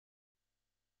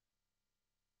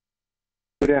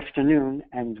Good afternoon,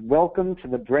 and welcome to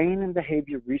the Brain and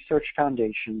Behavior Research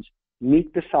Foundation's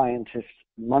Meet the Scientists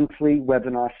monthly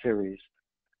webinar series.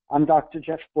 I'm Dr.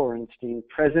 Jeff Borenstein,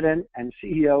 President and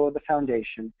CEO of the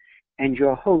Foundation, and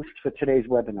your host for today's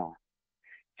webinar.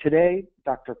 Today,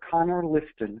 Dr. Conor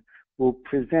Liston will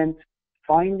present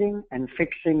Finding and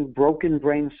Fixing Broken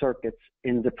Brain Circuits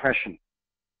in Depression.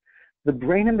 The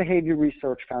Brain and Behavior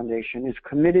Research Foundation is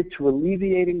committed to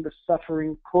alleviating the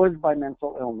suffering caused by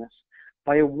mental illness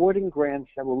by awarding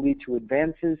grants that will lead to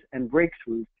advances and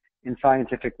breakthroughs in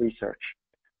scientific research.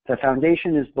 The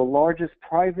Foundation is the largest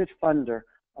private funder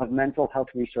of mental health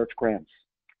research grants.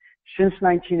 Since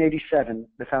 1987,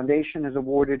 the Foundation has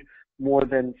awarded more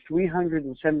than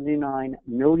 $379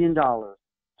 million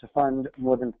to fund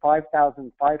more than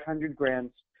 5,500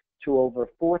 grants to over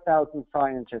 4,000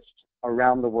 scientists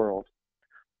around the world.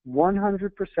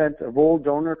 100% of all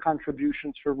donor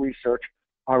contributions for research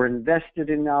are invested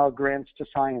in our grants to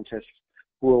scientists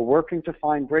who are working to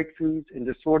find breakthroughs in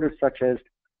disorders such as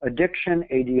addiction,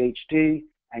 ADHD,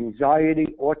 anxiety,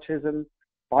 autism,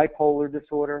 bipolar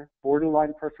disorder,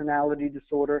 borderline personality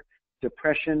disorder,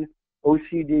 depression,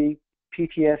 OCD,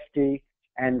 PTSD,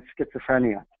 and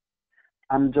schizophrenia.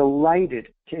 I'm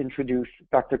delighted to introduce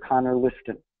Dr. Conor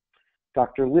Liston.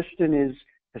 Dr. Liston is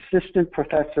Assistant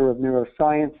Professor of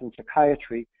Neuroscience and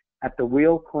Psychiatry at the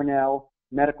Weill Cornell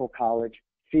Medical College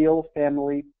Field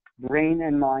Family Brain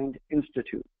and Mind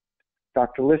Institute.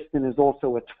 Dr. Liston is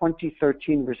also a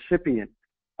 2013 recipient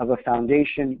of a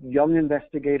Foundation Young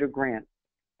Investigator Grant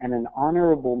and an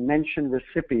honorable mention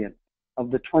recipient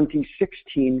of the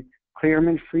 2016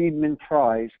 Clearman-Friedman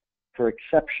Prize for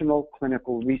Exceptional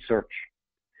Clinical Research.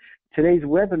 Today's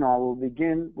webinar will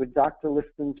begin with Dr.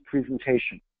 Liston's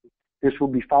presentation. This will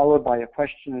be followed by a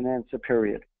question and answer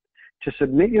period. To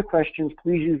submit your questions,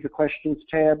 please use the Questions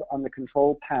tab on the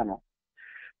control panel.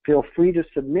 Feel free to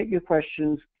submit your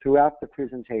questions throughout the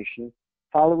presentation.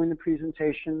 Following the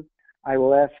presentation, I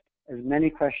will ask as many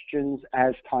questions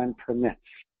as time permits.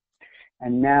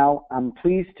 And now I'm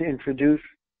pleased to introduce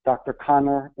Dr.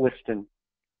 Conor Liston.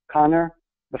 Conor,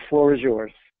 the floor is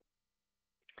yours.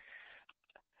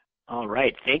 All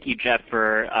right. Thank you, Jeff,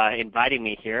 for inviting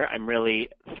me here. I'm really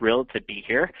thrilled to be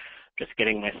here. Just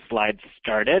getting my slides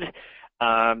started.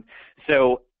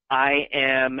 So I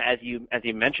am, as you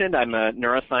mentioned, I'm a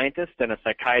neuroscientist and a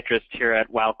psychiatrist here at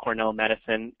Weill Cornell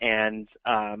Medicine, and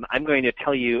I'm going to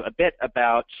tell you a bit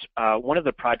about one of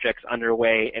the projects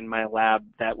underway in my lab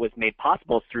that was made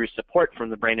possible through support from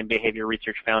the Brain and Behavior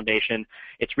Research Foundation.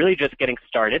 It's really just getting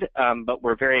started, but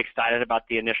we're very excited about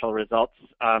the initial results,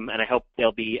 and I hope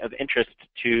they'll be of interest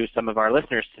to some of our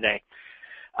listeners today.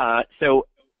 So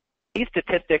these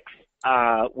statistics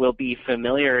will be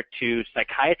familiar to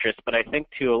psychiatrists, but I think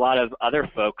to a lot of other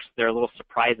folks, they're a little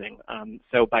surprising.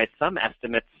 So by some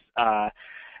estimates,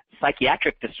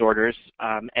 psychiatric disorders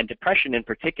and depression in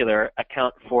particular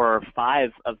account for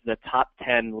 5 of the top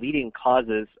 10 leading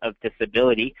causes of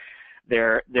disability.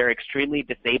 They're extremely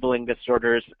disabling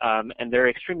disorders, and they're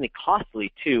extremely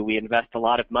costly too. We invest a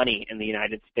lot of money in the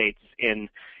United States in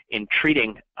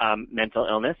treating mental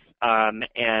illness,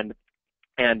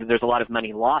 and there's a lot of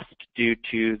money lost due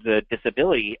to the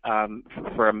disability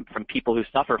from people who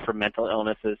suffer from mental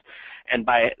illnesses. And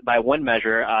by one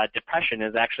measure, depression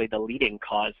is actually the leading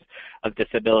cause of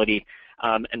disability.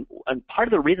 And part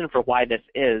of the reason for why this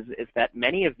is that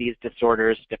many of these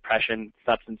disorders, depression,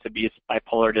 substance abuse,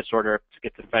 bipolar disorder,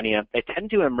 schizophrenia, they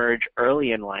tend to emerge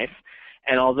early in life.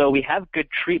 And although we have good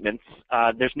treatments,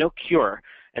 there's no cure.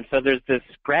 And so there's this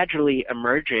gradually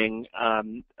emerging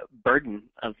burden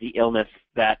of the illness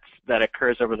that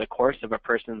occurs over the course of a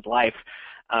person's life.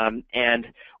 And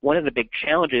one of the big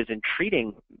challenges in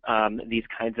treating these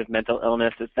kinds of mental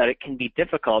illness is that it can be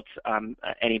difficult.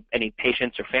 Any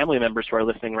patients or family members who are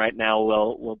listening right now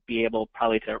will be able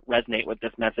probably to resonate with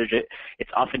this message.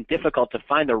 It's often difficult to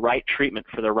find the right treatment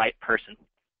for the right person.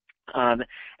 And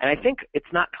I think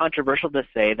it's not controversial to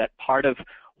say that part of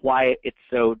why it's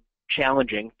so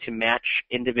challenging to match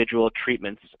individual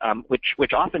treatments,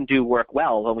 which often do work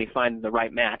well when we find the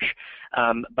right match,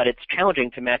 but it's challenging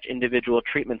to match individual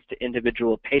treatments to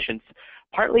individual patients,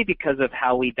 partly because of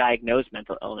how we diagnose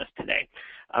mental illness today.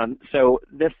 So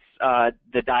this,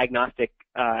 the Diagnostic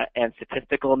and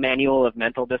Statistical Manual of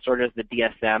Mental Disorders, the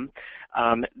DSM,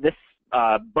 this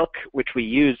book, which we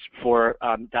use for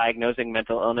diagnosing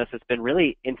mental illness, has been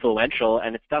really influential,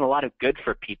 and it's done a lot of good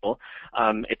for people.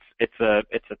 It's a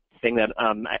thing that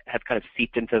has kind of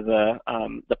seeped into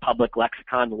the public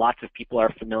lexicon. Lots of people are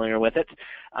familiar with it,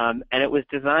 and it was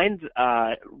designed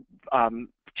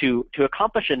to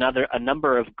accomplish a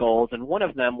number of goals, and one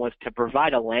of them was to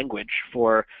provide a language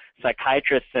for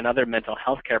psychiatrists and other mental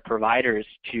health care providers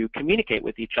to communicate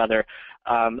with each other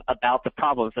about the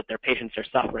problems that their patients are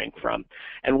suffering from.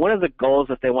 And one of the goals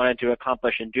that they wanted to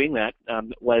accomplish in doing that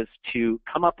was to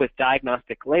come up with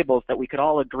diagnostic labels that we could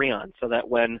all agree on, so that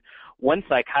when one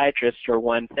psychiatrist or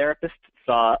one therapist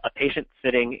saw a patient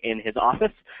sitting in his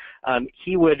office,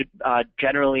 he would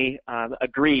generally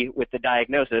agree with the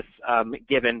diagnosis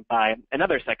given by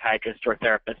another psychiatrist or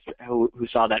therapist who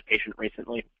saw that patient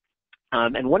recently.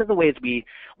 And one of the ways we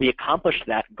accomplished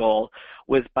that goal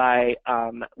was by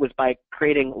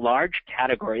creating large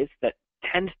categories that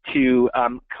tend to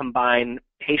combine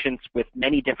patients with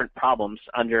many different problems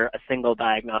under a single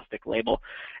diagnostic label.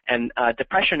 And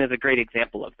depression is a great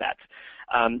example of that.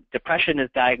 Depression is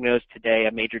diagnosed today,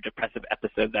 a major depressive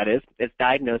episode that is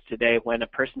diagnosed today when a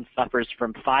person suffers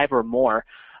from 5 or more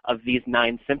of these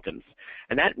 9 symptoms.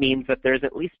 And that means that there's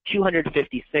at least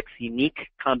 256 unique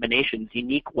combinations,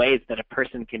 unique ways that a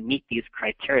person can meet these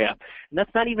criteria. And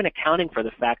that's not even accounting for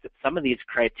the fact that some of these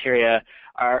criteria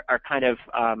are kind of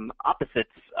opposites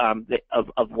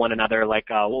of one another, like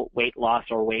weight loss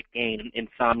or weight gain,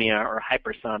 insomnia or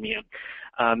hypersomnia.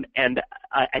 And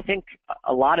I think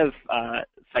a lot of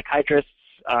psychiatrists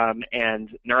and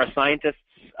neuroscientists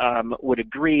would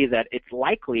agree that it's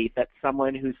likely that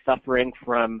someone who's suffering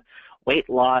from weight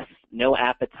loss, no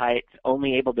appetite,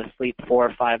 only able to sleep 4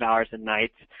 or 5 hours a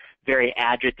night, very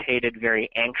agitated, very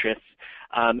anxious,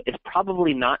 is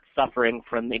probably not suffering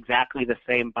from exactly the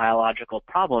same biological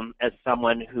problem as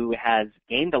someone who has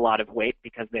gained a lot of weight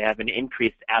because they have an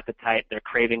increased appetite, they're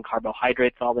craving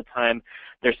carbohydrates all the time,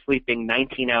 they're sleeping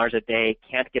 19 hours a day,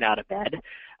 can't get out of bed,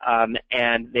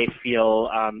 and they feel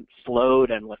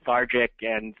slowed and lethargic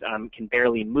and can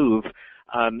barely move.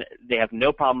 They have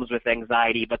no problems with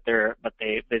anxiety, but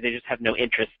they just have no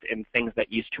interest in things that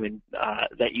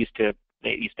they used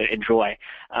to enjoy.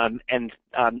 And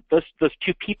those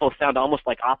two people sound almost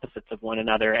like opposites of one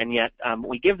another, and yet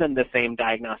we give them the same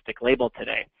diagnostic label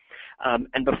today.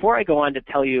 And before I go on to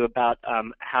tell you about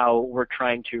how we're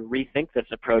trying to rethink this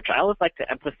approach, I always like to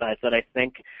emphasize that I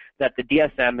think that the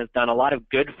DSM has done a lot of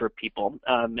good for people.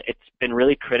 It's been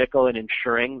really critical in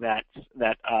ensuring that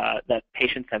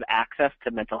patients have access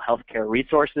to mental health care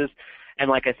resources,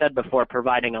 and like I said before,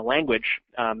 providing a language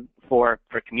for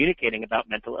communicating about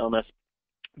mental illness.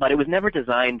 But it was never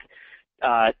designed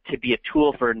to be a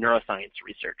tool for neuroscience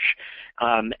research.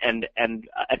 And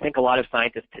I think a lot of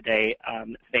scientists today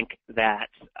think that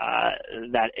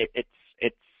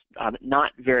it's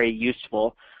not very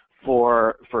useful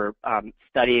for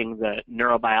studying the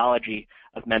neurobiology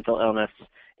of mental illness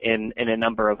in a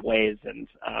number of ways, and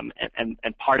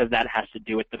part of that has to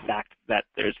do with the fact that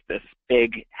there's this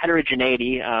big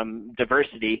heterogeneity,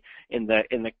 diversity in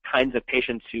the kinds of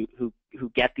patients who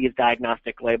get these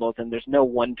diagnostic labels, and there's no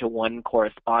one-to-one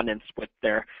correspondence with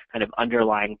their kind of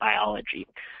underlying biology.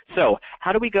 So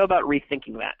how do we go about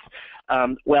rethinking that?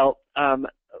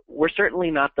 We're certainly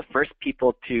not the first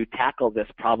people to tackle this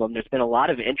problem. There's been a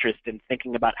lot of interest in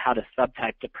thinking about how to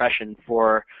subtype depression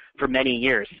for many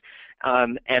years.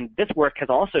 And this work has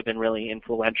also been really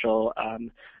influential.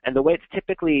 And the way it's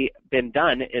typically been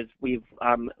done is we've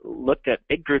looked at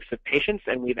big groups of patients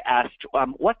and we've asked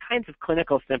what kinds of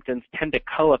clinical symptoms tend to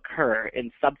co-occur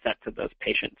in subsets of those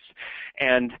patients.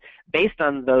 And based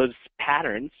on those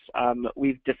patterns,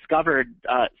 we've discovered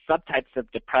subtypes of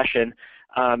depression.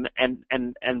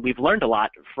 And we've learned a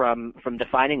lot from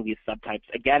defining these subtypes.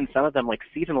 Again, some of them, like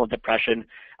seasonal depression,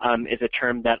 is a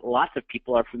term that lots of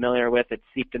people are familiar with. It's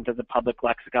seeped into the public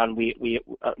lexicon.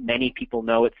 Many people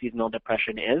know what seasonal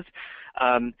depression is.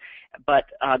 But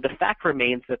the fact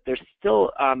remains that there's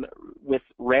still, with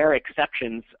rare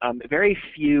exceptions, very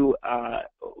few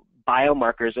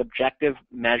biomarkers, objective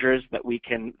measures that we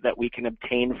can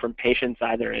obtain from patients,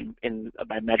 either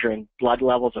by measuring blood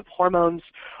levels of hormones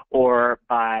or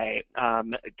by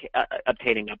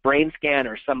obtaining a brain scan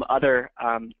or some other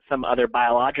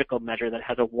biological measure that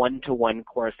has a one-to-one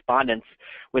correspondence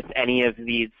with any of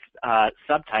these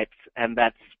subtypes, and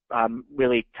that's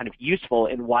really kind of useful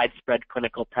in widespread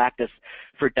clinical practice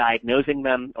for diagnosing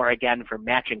them, or again for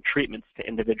matching treatments to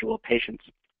individual patients.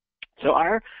 So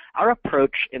our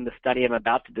approach in the study I'm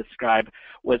about to describe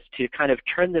was to kind of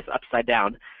turn this upside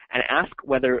down and ask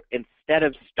whether, instead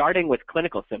of starting with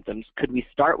clinical symptoms, could we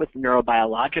start with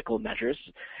neurobiological measures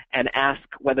and ask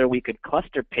whether we could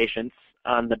cluster patients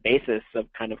on the basis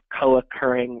of kind of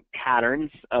co-occurring patterns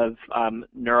of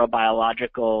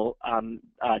neurobiological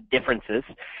differences.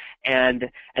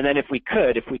 And then if we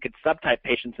could subtype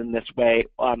patients in this way,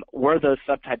 were those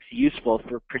subtypes useful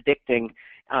for predicting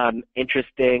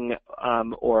interesting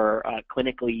or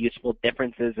clinically useful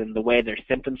differences in the way their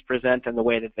symptoms present and the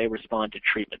way that they respond to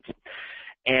treatment.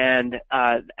 And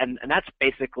that's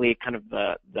basically kind of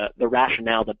the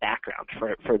rationale, the background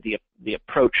for the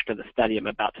approach to the study I'm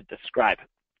about to describe.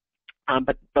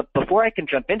 But before I can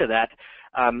jump into that,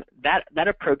 that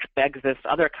approach begs this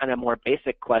other kind of more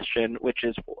basic question, which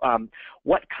is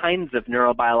what kinds of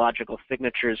neurobiological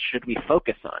signatures should we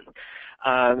focus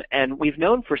on? And we've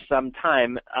known for some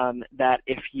time that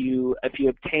if you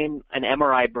obtain an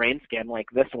MRI brain scan like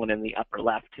this one in the upper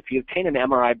left, if you obtain an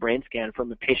MRI brain scan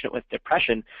from a patient with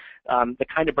depression, the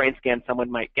kind of brain scan someone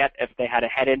might get if they had a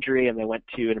head injury and they went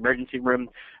to an emergency room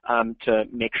to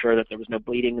make sure that there was no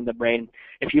bleeding in the brain.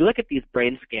 If you look at these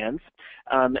brain scans,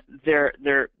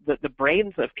 the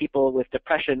brains of people with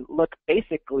depression look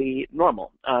basically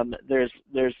normal. There's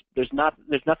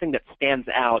nothing that stands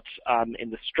out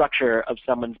in the structure of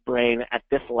someone's brain at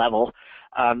this level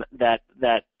that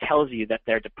tells you that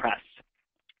they're depressed.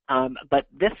 But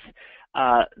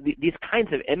these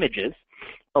kinds of images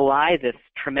belie this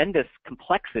tremendous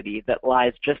complexity that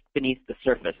lies just beneath the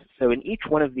surface. So in each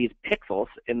one of these pixels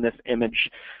in this image,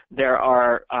 there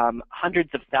are hundreds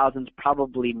of thousands,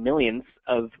 probably millions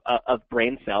of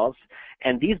brain cells.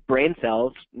 And these brain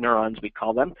cells, neurons we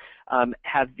call them,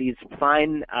 have these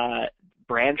fine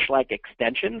branch-like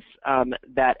extensions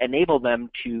that enable them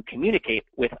to communicate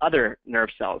with other nerve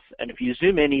cells. And if you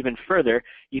zoom in even further,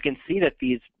 you can see that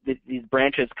these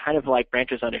branches, kind of like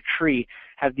branches on a tree,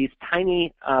 have these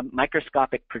tiny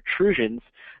microscopic protrusions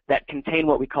that contain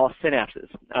what we call synapses.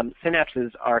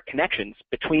 Synapses are connections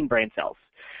between brain cells.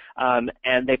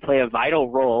 And they play a vital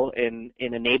role in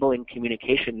enabling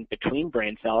communication between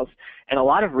brain cells. And a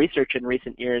lot of research in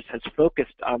recent years has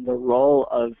focused on the role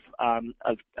of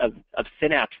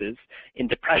synapses in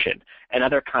depression and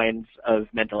other kinds of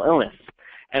mental illness.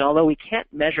 And although we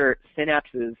can't measure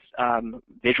synapses,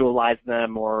 visualize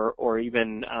them, or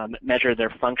even measure their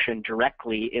function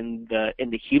directly in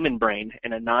the human brain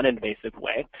in a non-invasive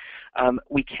way,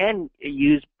 we can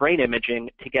use brain imaging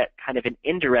to get kind of an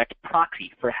indirect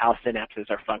proxy for how synapses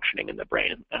are functioning in the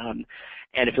brain. And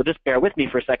if you'll just bear with me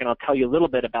for a second, I'll tell you a little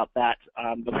bit about that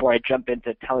before I jump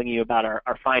into telling you about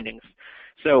our findings.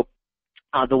 So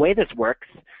the way this works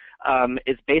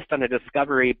is based on a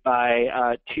discovery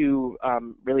by two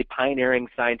really pioneering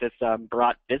scientists,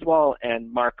 Weill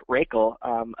and Mark Weill,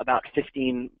 about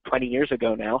 15, 20 years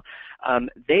ago now.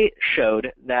 They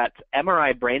showed that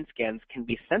MRI brain scans can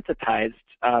be sensitized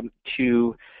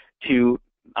to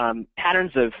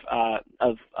patterns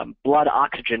of blood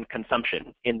oxygen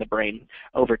consumption in the brain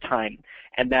over time,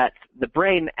 and that the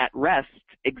brain at rest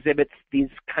exhibits these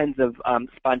kinds of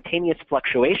spontaneous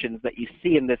fluctuations that you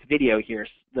see in this video here.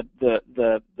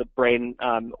 The brain,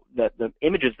 the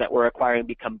images that we're acquiring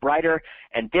become brighter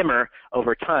and dimmer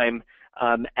over time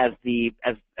as the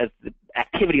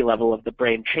activity level of the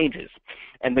brain changes.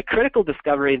 And the critical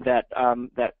discovery that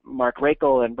Mark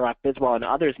Weill and Brock Biswell and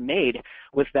others made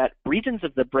was that regions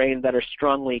of the brain that are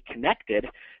strongly connected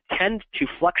tend to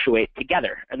fluctuate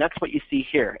together, and that's what you see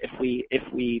here. If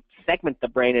we segment the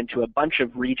brain into a bunch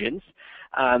of regions,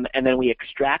 and then we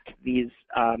extract these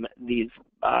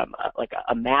like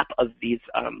a map of these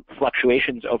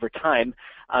fluctuations over time,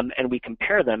 and we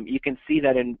compare them, you can see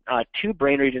that in two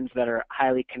brain regions that are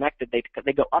highly connected,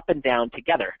 they go up and down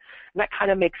together. And that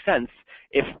kind of makes sense.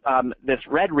 If this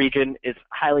red region is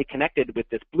highly connected with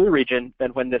this blue region, then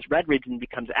when this red region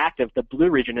becomes active, the blue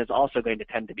region is also going to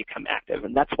tend to become active,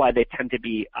 and that's why they tend to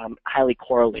be highly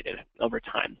correlated over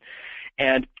time.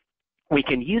 And we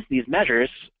can use these measures.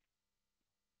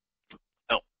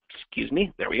 Excuse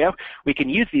me, there we go. We can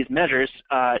use these measures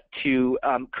to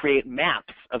create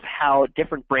maps of how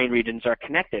different brain regions are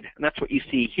connected, and that's what you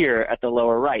see here at the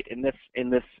lower right. In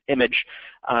this image,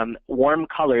 warm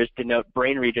colors denote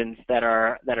brain regions that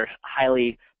are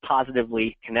highly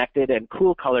positively connected, and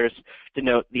cool colors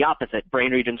denote the opposite,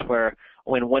 brain regions where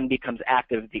when one becomes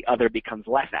active, the other becomes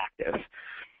less active.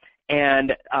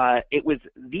 And it was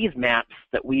these maps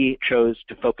that we chose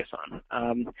to focus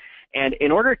on. And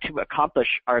in order to accomplish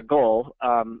our goal,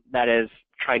 that is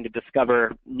trying to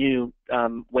discover new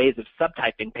ways of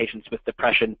subtyping patients with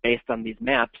depression based on these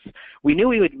maps, we knew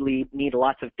we would need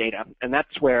lots of data. And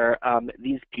that's where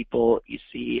these people you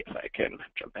see, if I can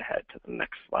jump ahead to the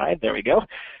next slide, there we go.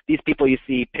 These people you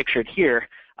see pictured here,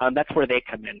 that's where they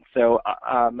come in. So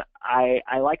I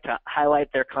like to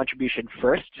highlight their contribution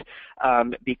first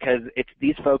because it's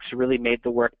these folks who really made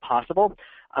the work possible.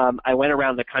 I went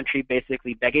around the country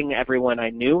basically begging everyone I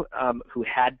knew who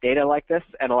had data like this,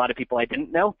 and a lot of people I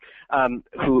didn't know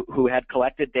who had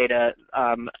collected data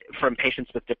from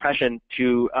patients with depression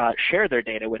to share their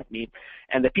data with me.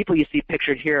 And the people you see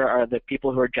pictured here are the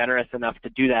people who are generous enough to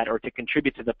do that or to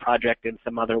contribute to the project in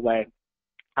some other way.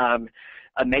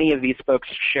 Many of these folks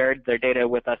shared their data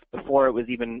with us before it was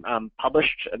even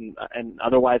published and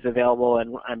otherwise available,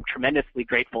 and I'm tremendously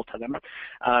grateful to them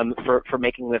for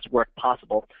making this work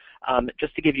possible.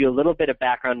 Just to give you a little bit of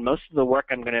background, most of the work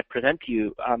I'm going to present to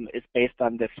you is based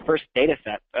on this first data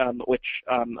set, which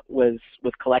was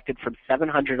collected from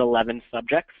 711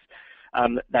 subjects.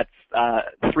 That's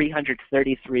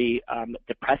 333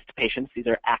 depressed patients. These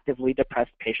are actively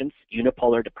depressed patients,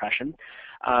 unipolar depression,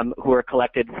 who are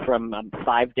collected from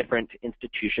 5 different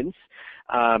institutions,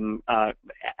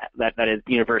 that is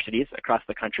universities across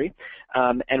the country.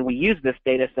 And we use this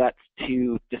data set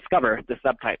to discover the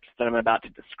subtypes that I'm about to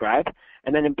describe.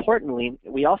 And then importantly,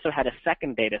 we also had a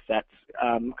second data set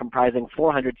comprising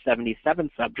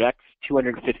 477 subjects,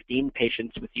 215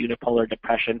 patients with unipolar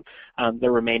depression.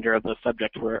 The remainder of those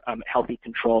subjects were healthy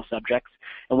control subjects.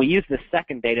 And we used this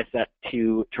second data set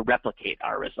to replicate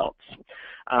our results.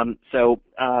 So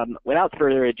without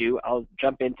further ado, I'll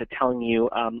jump into telling you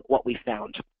what we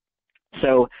found.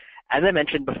 So as I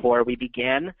mentioned before, we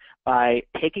began by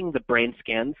taking the brain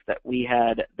scans that we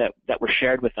had that were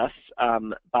shared with us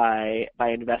by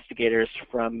investigators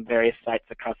from various sites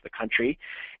across the country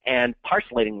and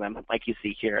parcellating them like you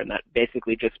see here. And that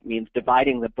basically just means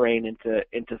dividing the brain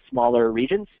into smaller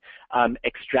regions,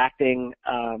 extracting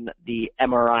the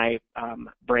MRI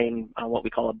brain, what we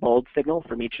call a bold signal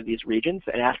from each of these regions,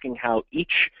 and asking how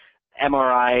each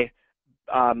MRI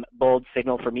bold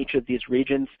signal from each of these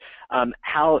regions,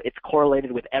 how it's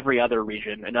correlated with every other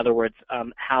region. In other words,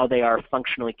 how they are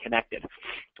functionally connected.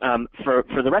 For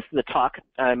the rest of the talk,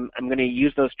 I'm going to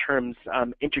use those terms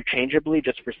interchangeably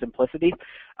just for simplicity.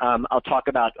 I'll talk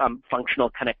about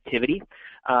functional connectivity.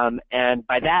 And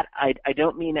by that, I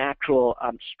don't mean actual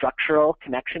structural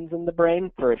connections in the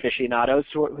brain for aficionados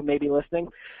who may be listening.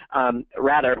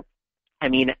 Rather, I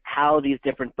mean how these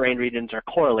different brain regions are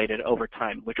correlated over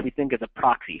time, which we think is a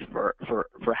proxy for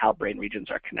how brain regions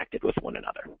are connected with one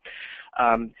another.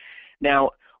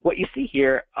 Now, what you see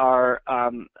here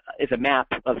is a map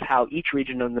of how each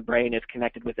region in the brain is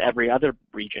connected with every other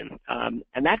region.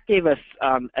 And that gave us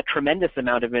a tremendous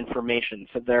amount of information.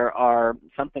 So there are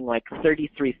something like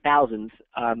 33,000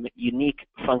 unique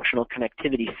functional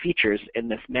connectivity features in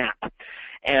this map.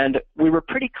 And we were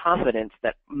pretty confident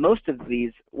that most of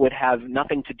these would have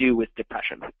nothing to do with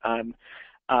depression.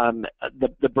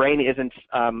 The brain isn't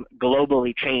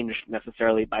globally changed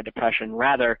necessarily by depression.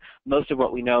 Rather, most of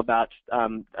what we know about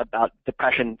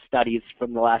depression studies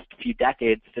from the last few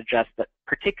decades suggest that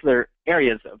particular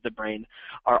areas of the brain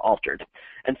are altered.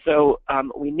 And so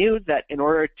we knew that in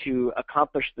order to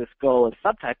accomplish this goal of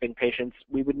subtyping patients,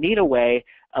 we would need a way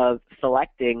of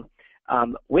selecting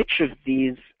which of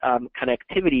these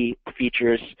connectivity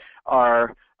features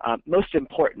are most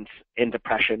important in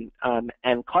depression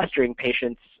and clustering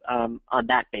patients on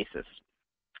that basis.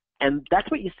 And that's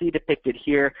what you see depicted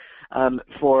here.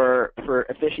 For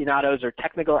aficionados or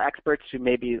technical experts who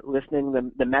may be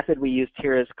listening, the method we used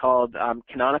here is called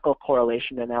canonical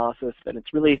correlation analysis, and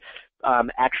it's really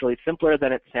actually simpler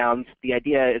than it sounds. The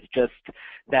idea is just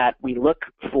that we look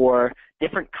for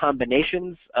different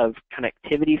combinations of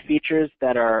connectivity features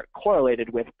that are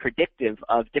correlated with predictive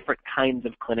of different kinds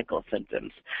of clinical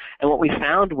symptoms. And what we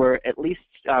found were at least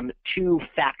 2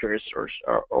 factors,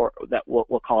 or that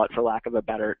we'll call it for lack of a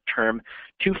better term,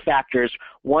 2 factors.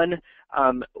 One,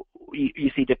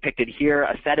 you see depicted here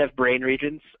a set of brain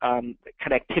regions.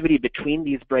 Connectivity between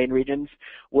these brain regions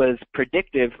was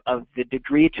predictive of the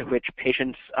degree to which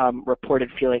patients reported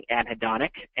feeling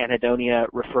anhedonic, anhedonia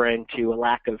referring to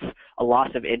a loss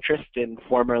of interest in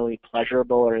formerly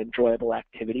pleasurable or enjoyable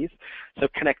activities. So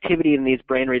connectivity in these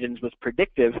brain regions was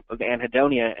predictive of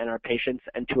anhedonia in our patients,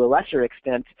 and to a lesser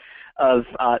extent of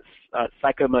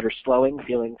psychomotor slowing,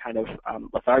 feeling kind of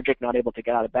lethargic, not able to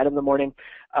get out of bed in the morning,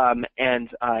 and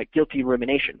guilty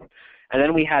rumination. And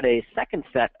then we had a second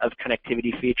set of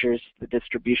connectivity features, the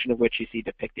distribution of which you see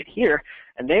depicted here,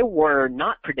 and they were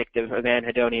not predictive of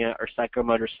anhedonia or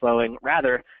psychomotor slowing.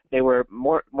 Rather, they were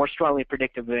more strongly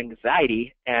predictive of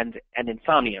anxiety and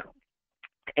insomnia.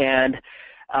 And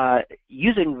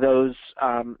using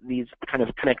these kind of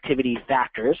connectivity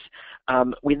factors,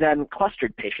 we then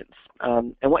clustered patients.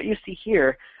 And what you see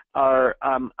here are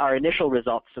our initial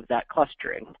results of that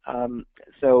clustering.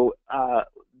 So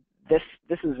this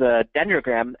is a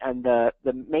dendrogram, and the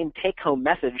main take-home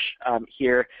message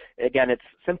here, again, it's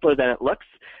simpler than it looks.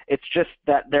 It's just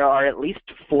that there are at least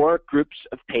 4 groups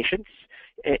of patients.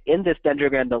 In this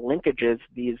dendrogram, the linkages,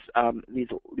 these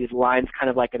lines kind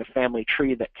of like in a family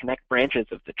tree that connect branches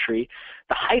of the tree,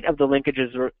 the height of the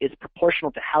linkages is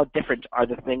proportional to how different are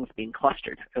the things being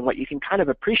clustered. And what you can kind of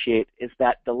appreciate is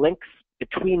that the links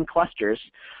between clusters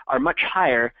are much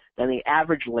higher than the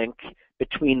average link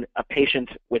between a patient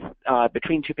with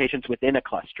between 2 patients within a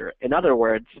cluster. In other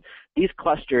words, these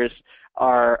clusters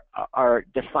are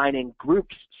defining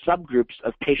groups, subgroups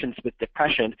of patients with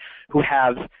depression who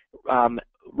have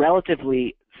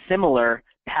relatively similar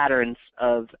patterns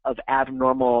of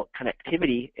abnormal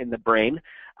connectivity in the brain,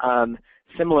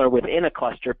 similar within a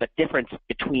cluster, but different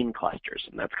between clusters,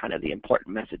 and that's kind of the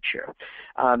important message here.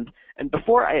 And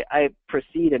before I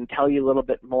proceed and tell you a little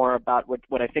bit more about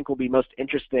what I think will be most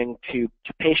interesting to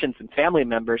patients and family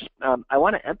members, I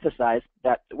want to emphasize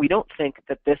that we don't think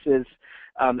that this is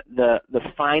the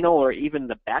final or even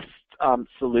the best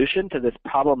solution to this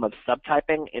problem of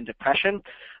subtyping in depression.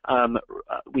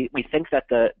 We think that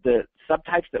the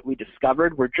subtypes that we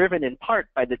discovered were driven in part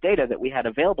by the data that we had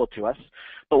available to us.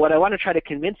 But what I want to try to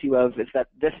convince you of is that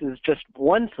this is just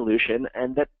one solution,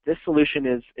 and that this solution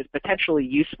is potentially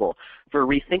useful for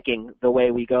rethinking the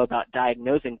way we go about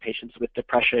diagnosing patients with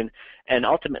depression, and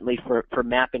ultimately for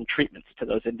mapping treatments to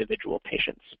those individual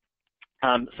patients.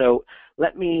 So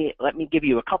let me give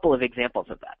you a couple of examples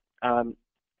of that.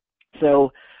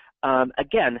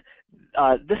 Again,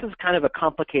 this is kind of a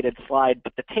complicated slide,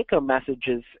 but the take-home message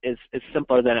is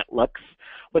simpler than it looks.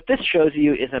 What this shows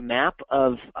you is a map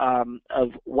of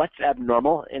what's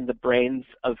abnormal in the brains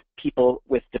of people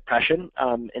with depression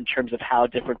in terms of how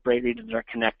different brain regions are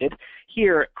connected.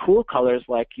 Here, cool colors,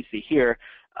 like you see here,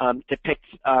 depict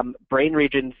brain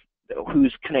regions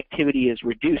whose connectivity is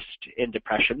reduced in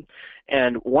depression,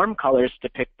 and warm colors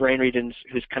depict brain regions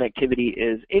whose connectivity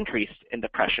is increased in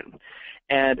depression.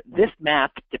 And this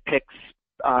map depicts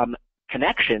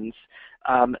connections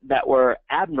that were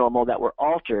abnormal, that were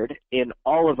altered in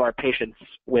all of our patients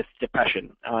with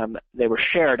depression. They were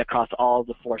shared across all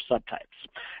the 4 subtypes.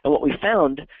 And what we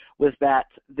found was that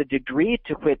the degree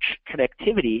to which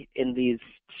connectivity in these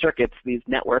circuits, these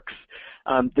networks,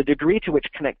 the degree to which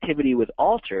connectivity was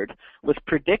altered was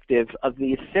predictive of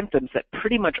these symptoms that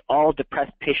pretty much all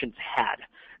depressed patients had.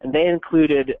 And they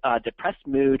included depressed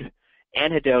mood,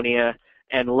 anhedonia,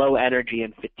 and low energy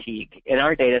and fatigue. In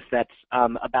our data sets,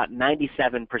 about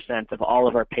 97% of all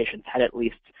of our patients had at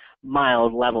least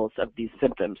mild levels of these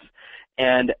symptoms.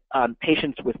 And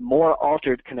patients with more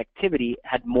altered connectivity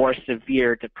had more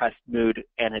severe depressed mood,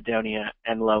 anhedonia,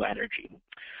 and low energy.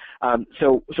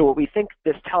 So what we think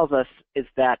this tells us is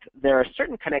that there are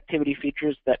certain connectivity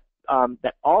features that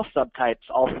all subtypes,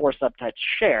 all 4 subtypes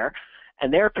share,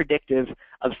 and they're predictive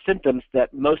of symptoms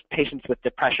that most patients with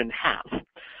depression have.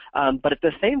 But at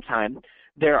the same time,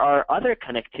 there are other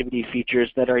connectivity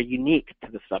features that are unique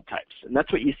to the subtypes, and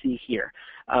that's what you see here.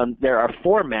 There are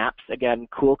 4 maps. Again,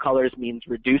 cool colors means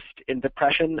reduced in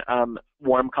depression.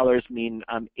 Warm colors mean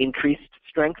increased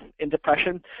strength in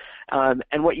depression.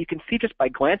 And what you can see just by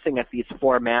glancing at these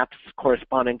 4 maps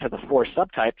corresponding to the 4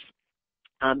 subtypes,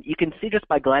 you can see just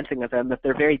by glancing at them that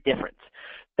they're very different.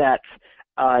 That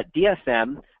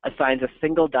DSM assigns a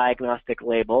single diagnostic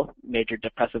label, major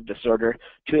depressive disorder,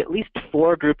 to at least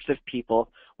 4 groups of people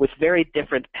with very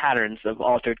different patterns of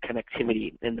altered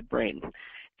connectivity in the brain.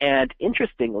 And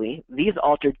interestingly, these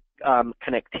altered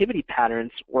connectivity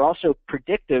patterns were also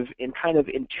predictive in kind of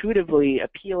intuitively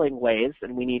appealing ways,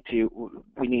 and we need to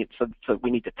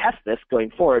test this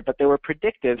going forward, but they were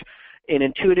predictive in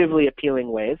intuitively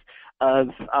appealing ways of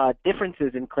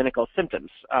differences in clinical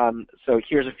symptoms. So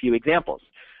here's a few examples.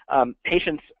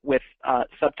 Patients with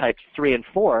subtypes 3 and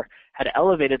 4 had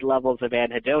elevated levels of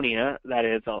anhedonia, that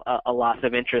is a loss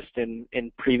of interest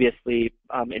in previously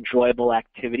enjoyable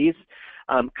activities,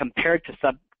 compared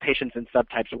to patients in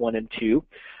subtypes 1 and 2,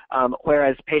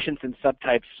 whereas patients in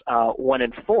subtypes 1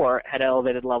 and 4 had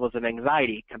elevated levels of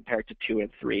anxiety compared to 2 and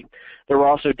 3. There were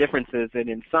also differences in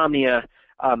insomnia,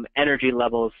 energy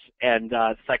levels, and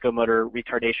psychomotor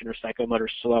retardation or psychomotor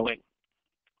slowing.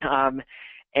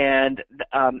 And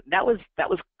that was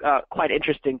quite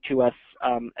interesting to us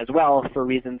as well, for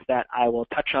reasons that I will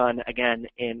touch on again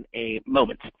in a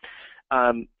moment.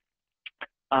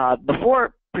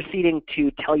 Before proceeding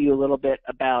to tell you a little bit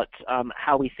about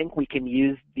how we think we can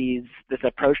use this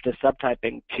approach to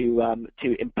subtyping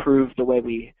to improve the way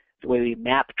we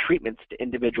map treatments to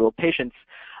individual patients,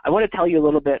 I want to tell you a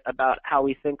little bit about how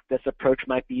we think this approach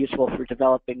might be useful for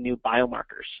developing new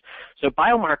biomarkers. So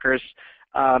biomarkers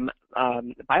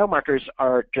biomarkers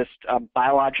are just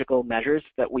biological measures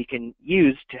that we can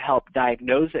use to help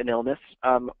diagnose an illness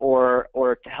or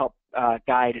to help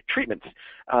guide treatments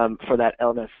for that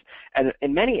illness. And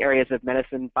in many areas of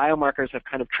medicine, biomarkers have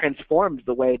kind of transformed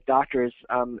the way doctors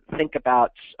think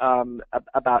about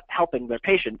helping their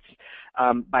patients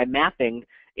by mapping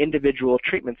individual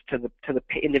treatments to the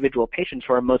individual patients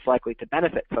who are most likely to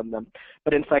benefit from them.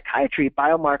 But in psychiatry,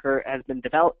 biomarker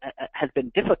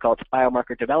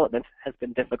development has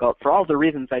been difficult for all the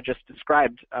reasons I just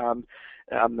described,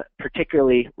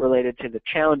 particularly related to the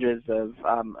challenges of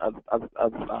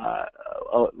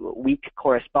weak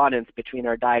correspondence between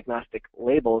our diagnostic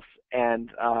labels and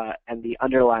the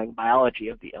underlying biology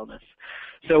of the illness.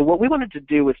 So what we wanted to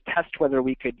do was test whether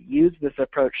we could use this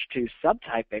approach to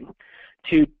subtyping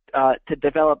to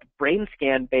develop brain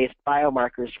scan-based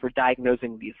biomarkers for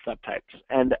diagnosing these subtypes.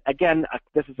 And again,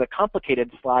 this is a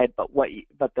complicated slide, but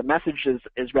the message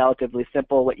is relatively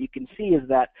simple. What you can see is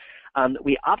that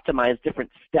we optimize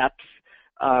different steps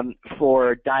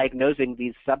for diagnosing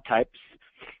these subtypes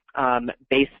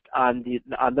based on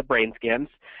the brain scans.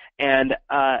 And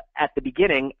at the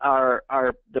beginning,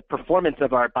 the performance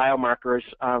of our biomarkers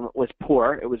was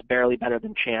poor. It was barely better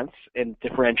than chance in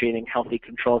differentiating healthy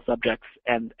control subjects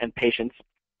and patients.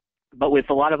 But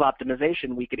with a lot of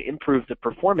optimization, we could improve the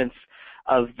performance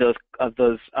of those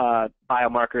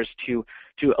biomarkers to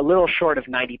a little short of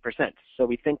 90%. So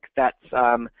we think that's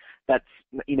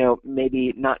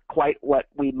maybe not quite what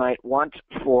we might want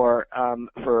for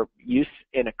use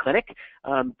in a clinic,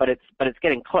 but it's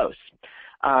getting close.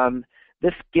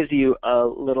 This gives you a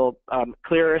little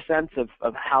clearer sense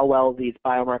of how well these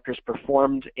biomarkers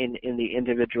performed in the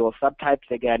individual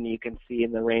subtypes. Again, you can see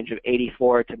in the range of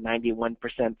 84 to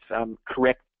 91%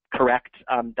 correct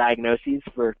diagnoses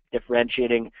for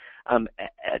differentiating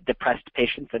depressed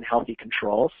patients and healthy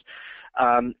controls.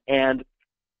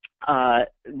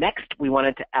 Next, we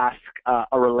wanted to ask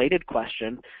a related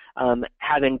question.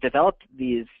 Having developed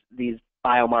these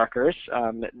biomarkers,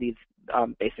 these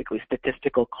basically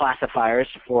statistical classifiers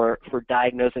for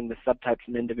diagnosing the subtypes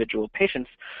in individual patients,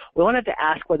 we wanted to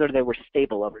ask whether they were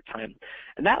stable over time.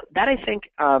 And that I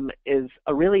think is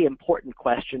a really important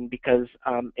question because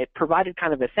it provided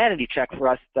kind of a sanity check for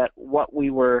us that what we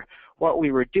were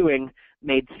doing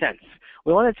made sense.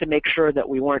 We wanted to make sure that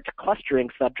we weren't clustering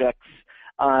subjects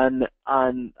on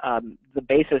the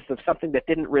basis of something that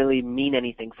didn't really mean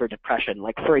anything for depression.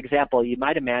 Like, for example, you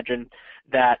might imagine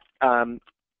that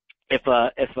if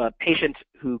a patient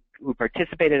who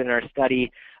participated in our study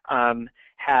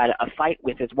had a fight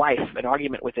with his wife, an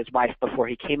argument with his wife before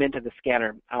he came into the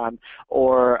scanner,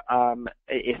 or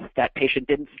if that patient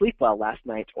didn't sleep well last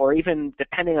night, or even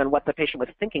depending on what the patient was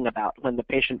thinking about when the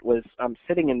patient was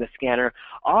sitting in the scanner,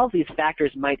 all of these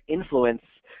factors might influence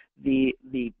the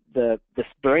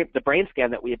brain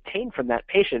scan that we obtained from that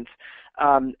patient.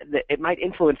 It might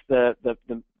influence the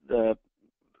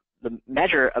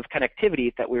measure of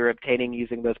connectivity that we were obtaining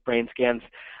using those brain scans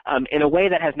in a way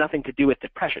that has nothing to do with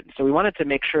depression. So we wanted to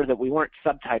make sure that we weren't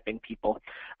subtyping people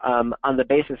on the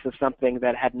basis of something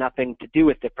that had nothing to do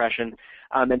with depression.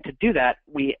 And to do that,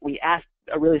 we asked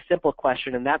a really simple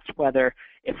question, and that's whether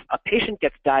if a patient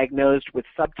gets diagnosed with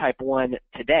subtype 1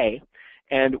 today,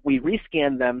 and we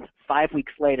rescan them 5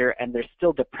 weeks later and they're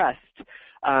still depressed,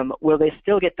 will they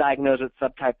still get diagnosed with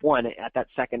subtype 1 at that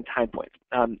second time point?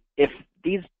 If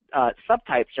these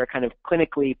subtypes are kind of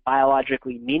clinically,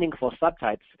 biologically meaningful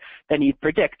subtypes, then you'd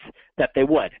predict that they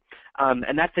would.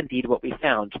 And that's indeed what we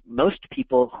found. Most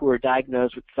people who were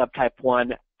diagnosed with subtype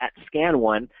 1 at scan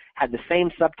 1 had the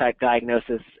same subtype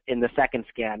diagnosis in the second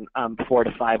scan 4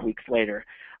 to 5 weeks later,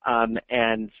 and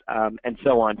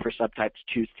so on for subtypes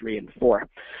 2, 3, and 4.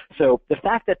 So the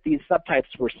fact that these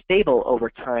subtypes were stable over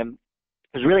time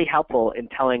was really helpful in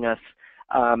telling us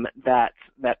that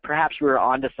perhaps we were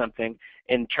onto something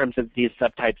in terms of these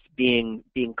subtypes being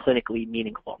clinically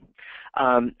meaningful.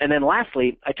 And then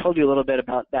lastly, I told you a little bit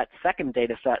about that second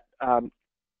data set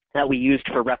that we used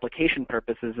for replication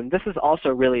purposes, and this is also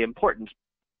really important.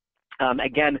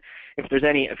 Again, if there's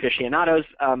any aficionados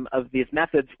of these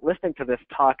methods listening to this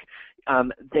talk,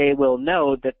 they will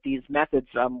know that these methods,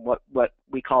 what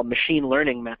we call machine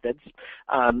learning methods,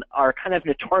 are kind of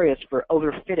notorious for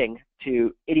overfitting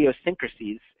to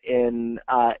idiosyncrasies in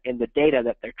the data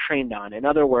that they're trained on. In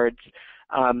other words,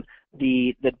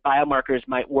 the biomarkers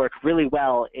might work really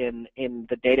well in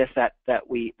the data set that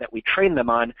we train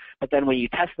them on, but then when you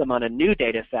test them on a new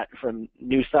data set from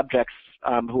new subjects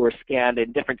who were scanned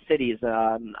in different cities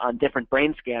on different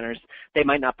brain scanners, they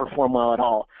might not perform well at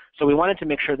all. So we wanted to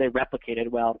make sure they replicated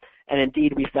well, and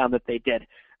indeed we found that they did.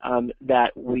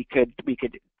 That we could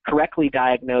correctly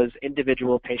diagnose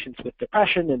individual patients with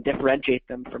depression and differentiate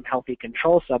them from healthy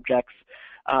control subjects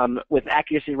with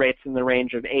accuracy rates in the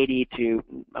range of 80 to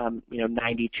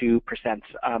 92%,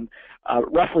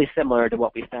 roughly similar to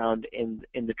what we found in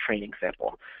the training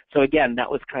sample. So again, that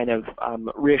was kind of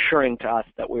reassuring to us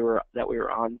that we were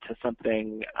on to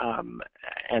something,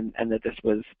 and that this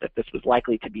was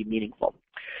likely to be meaningful.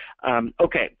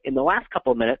 Okay, in the last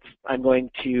couple of minutes, I'm going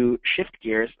to shift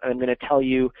gears. I'm going to tell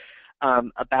you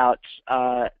about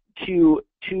two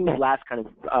last kind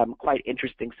of quite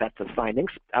interesting sets of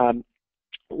findings.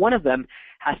 One of them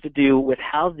has to do with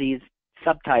how these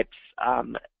subtypes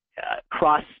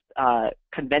cross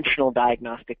conventional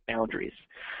diagnostic boundaries.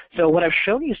 So what I've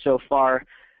shown you so far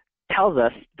tells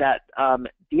us that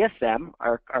DSM,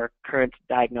 our current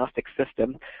diagnostic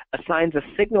system, assigns a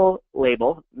signal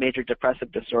label, major depressive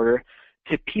disorder,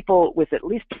 to people with at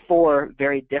least 4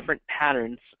 very different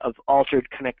patterns of altered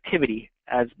connectivity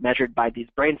as measured by these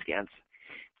brain scans.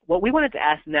 What we wanted to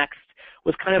ask next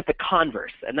was kind of the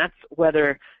converse, and that's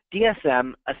whether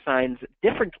DSM assigns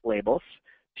different labels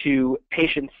to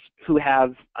patients who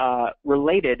have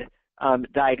related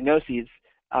diagnoses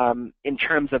in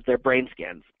terms of their brain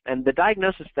scans. And the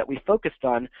diagnosis that we focused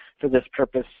on for this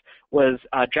purpose was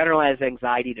generalized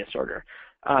anxiety disorder.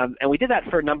 And we did that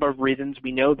for a number of reasons.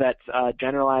 We know that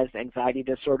generalized anxiety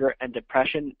disorder and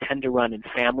depression tend to run in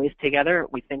families together.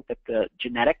 We think that the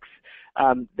genetics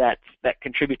that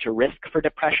contribute to risk for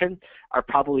depression are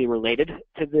probably related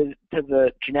to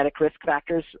the genetic risk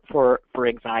factors for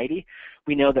anxiety.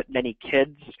 We know that many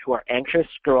kids who are anxious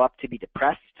grow up to be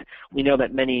depressed. We know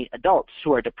that many adults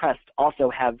who are depressed also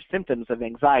have symptoms of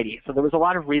anxiety. So there was a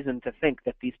lot of reason to think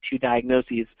that these two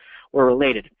diagnoses were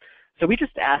related. So we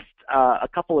just asked a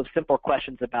couple of simple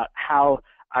questions about how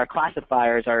our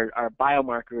classifiers, our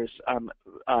biomarkers,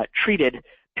 treated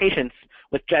patients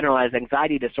with generalized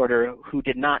anxiety disorder who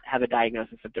did not have a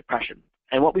diagnosis of depression.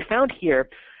 And what we found here,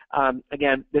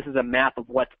 again, this is a map of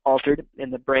what's altered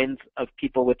in the brains of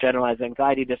people with generalized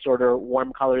anxiety disorder.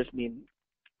 Warm colors mean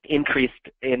increased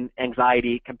in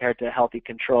anxiety compared to healthy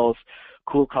controls.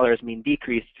 Cool colors mean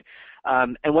decreased.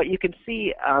 And what you can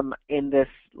see in this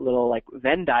little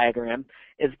Venn diagram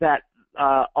is that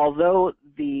although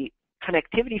the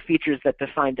connectivity features that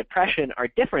define depression are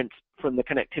different from the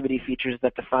connectivity features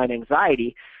that define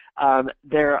anxiety,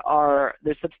 there's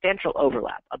substantial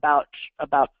overlap. About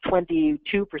 22%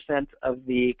 of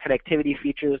the connectivity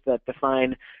features that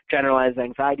define generalized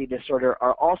anxiety disorder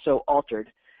are also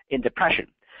altered in depression.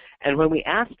 And when we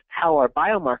asked how our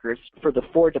biomarkers for the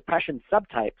 4 depression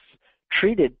subtypes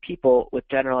treated people with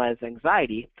generalized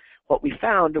anxiety, what we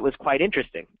found was quite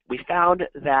interesting. We found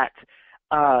that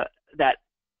that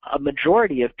a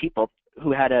majority of people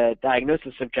who had a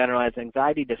diagnosis of generalized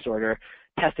anxiety disorder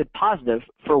tested positive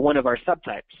for one of our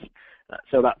subtypes.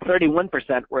 So about 31%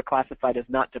 were classified as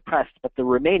not depressed, but the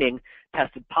remaining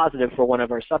tested positive for one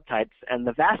of our subtypes, and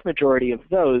the vast majority of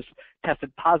those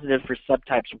tested positive for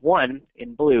subtypes 1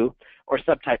 in blue or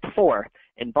subtype 4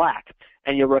 in black.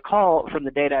 And you'll recall from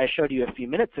the data I showed you a few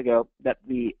minutes ago that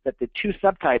the 2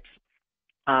 subtypes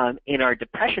in our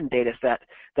depression data set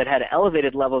that had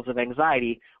elevated levels of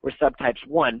anxiety were subtypes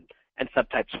 1 and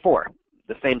subtypes 4,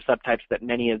 the same subtypes that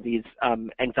many of these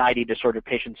anxiety disorder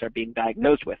patients are being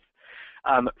diagnosed with.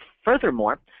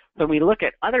 Furthermore, when we look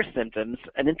at other symptoms,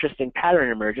 an interesting pattern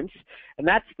emerges, and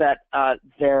that's that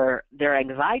their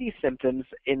anxiety symptoms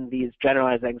in these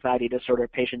generalized anxiety disorder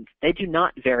patients, they do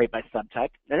not vary by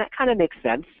subtype, and that kind of makes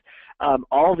sense.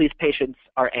 All of these patients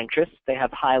are anxious. They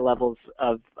have high levels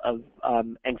of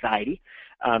anxiety,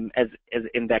 as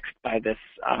indexed by this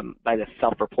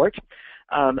self-report.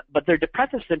 But their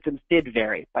depressive symptoms did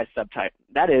vary by subtype.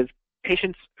 That is,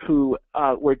 patients who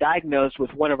were diagnosed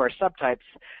with one of our subtypes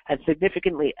had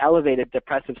significantly elevated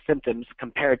depressive symptoms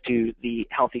compared to the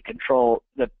healthy control,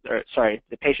 the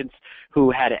patients who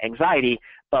had anxiety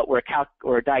but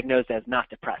were diagnosed as not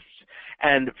depressed.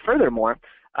 And furthermore,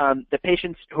 the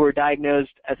patients who were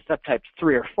diagnosed as subtypes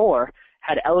 3 or 4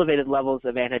 had elevated levels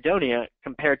of anhedonia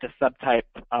compared to subtype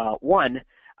 1,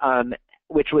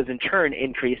 which was in turn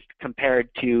increased compared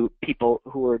to people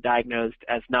who were diagnosed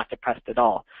as not depressed at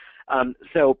all.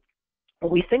 So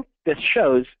what we think this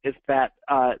shows is that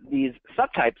these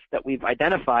subtypes that we've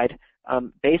identified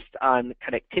based on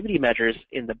connectivity measures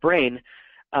in the brain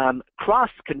cross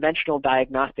conventional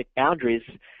diagnostic boundaries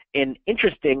in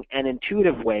interesting and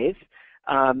intuitive ways,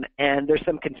 and there's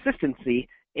some consistency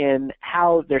in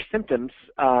how their symptoms,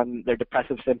 their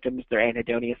depressive symptoms, their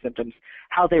anhedonia symptoms,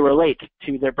 how they relate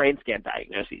to their brain scan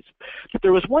diagnoses. But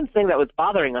there was one thing that was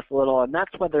bothering us a little, and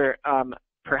that's whether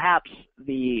perhaps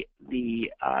the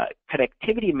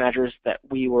connectivity measures that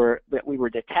we were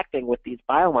detecting with these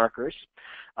biomarkers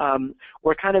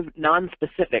were kind of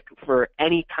non-specific for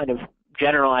any kind of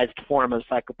generalized form of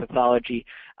psychopathology.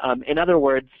 In other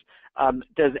words,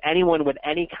 does anyone with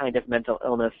any kind of mental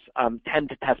illness tend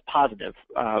to test positive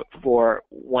for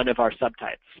one of our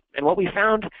subtypes? And what we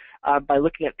found by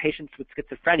looking at patients with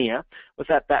schizophrenia was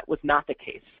that that was not the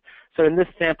case. So in this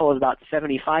sample of about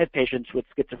 75 patients with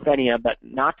schizophrenia but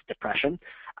not depression,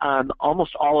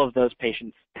 almost all of those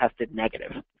patients tested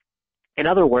negative. In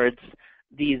other words,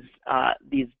 these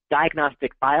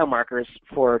diagnostic biomarkers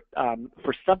for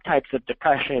subtypes of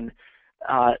depression,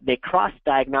 they cross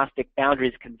diagnostic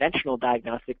boundaries, conventional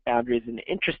diagnostic boundaries, in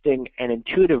interesting and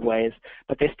intuitive ways,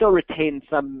 but they still retain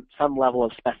some level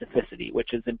of specificity,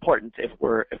 which is important if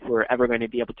we're ever going to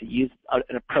be able to use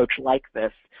an approach like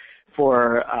this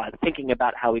for thinking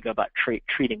about how we go about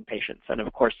treating patients. And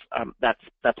of course,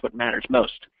 that's what matters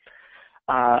most.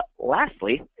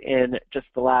 Lastly, in just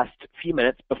the last few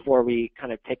minutes before we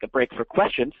kind of take a break for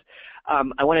questions,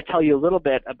 I want to tell you a little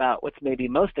bit about what's maybe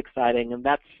most exciting, and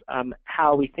that's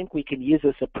how we think we can use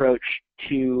this approach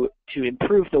to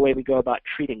improve the way we go about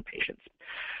treating patients.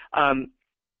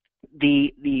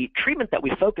 The treatment that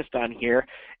we focused on here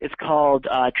is called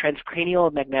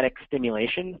transcranial magnetic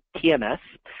stimulation, TMS.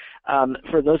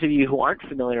 For those of you who aren't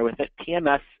familiar with it,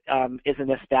 TMS is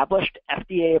an established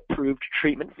FDA-approved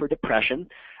treatment for depression.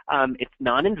 It's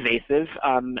non-invasive,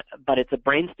 but it's a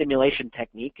brain stimulation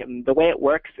technique, and the way it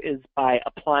works is by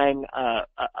applying a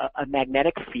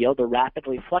magnetic field, a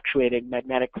rapidly fluctuating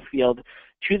magnetic field,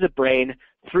 to the brain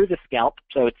through the scalp.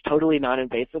 So it's totally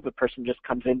non-invasive. A person just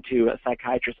comes into a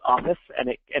psychiatrist's office, and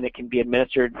it can be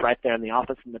administered right there in the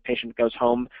office, and the patient goes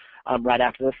home right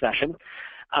after the session.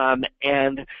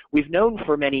 And we've known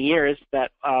for many years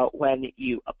that when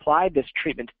you apply this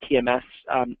treatment, TMS,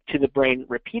 to the brain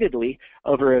repeatedly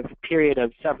over a period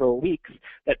of several weeks,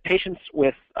 that patients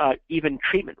with even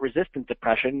treatment-resistant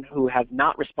depression who have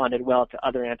not responded well to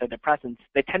other antidepressants,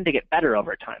 they tend to get better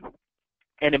over time.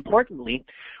 And importantly,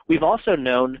 we've also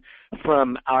known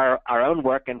from our own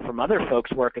work and from other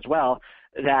folks' work as well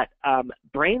that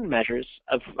brain measures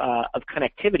of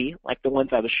connectivity, like the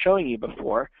ones I was showing you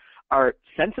before, are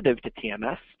sensitive to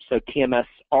TMS. So TMS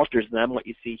alters them, what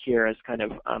you see here is kind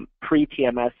of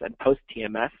pre-TMS and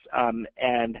post-TMS.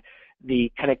 And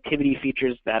the connectivity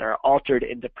features that are altered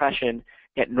in depression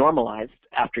get normalized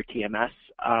after TMS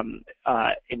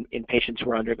in patients who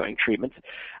are undergoing treatments.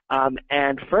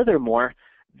 And furthermore,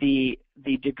 the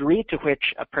degree to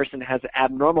which a person has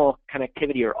abnormal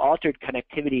connectivity or altered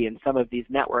connectivity in some of these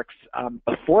networks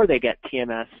before they get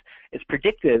TMS is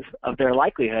predictive of their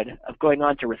likelihood of going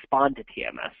on to respond to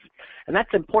TMS. And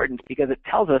that's important because it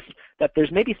tells us that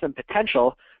there's maybe some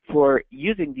potential for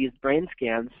using these brain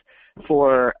scans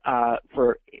for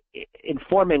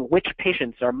informing which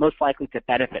patients are most likely to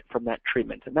benefit from that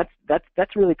treatment. And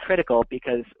that's really critical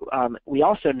because we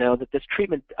also know that this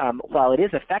treatment, while it is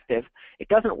effective, it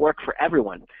doesn't work for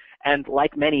everyone. And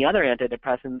like many other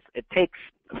antidepressants, it takes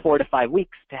 4 to 5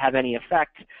 weeks to have any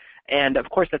effect. And of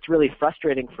course, that's really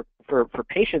frustrating for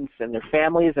patients and their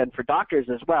families and for doctors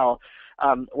as well,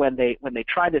 when they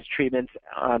try this treatment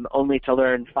only to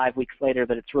learn 5 weeks later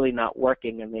that it's really not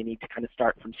working and they need to kind of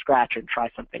start from scratch and try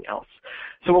something else.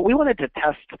 So what we wanted to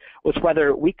test was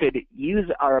whether we could use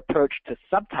our approach to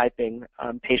subtyping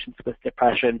patients with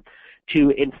depression to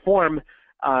inform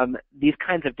these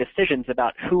kinds of decisions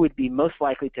about who would be most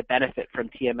likely to benefit from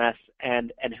TMS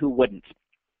and who wouldn't.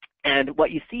 And what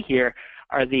you see here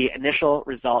are the initial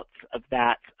results of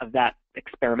that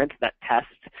experiment, that test.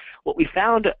 What we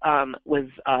found was,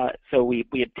 so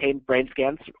we obtained brain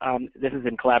scans. This is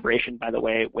in collaboration, by the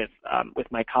way, with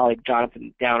my colleague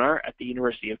Jonathan Downer at the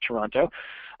University of Toronto.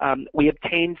 We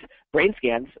obtained brain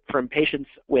scans from patients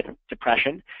with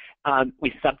depression.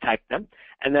 We subtyped them,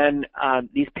 and then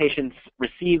these patients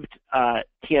received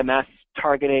TMS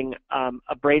targeting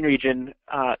a brain region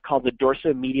called the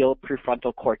dorsomedial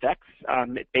prefrontal cortex.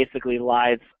 It basically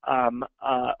lies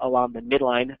along the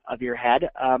midline of your head,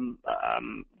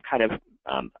 kind of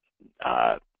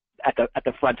at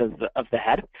the front of the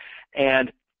head.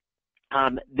 And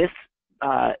this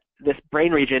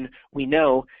brain region we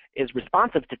know is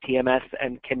responsive to TMS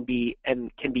and can be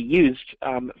used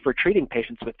for treating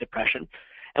patients with depression.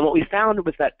 And what we found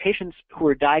was that patients who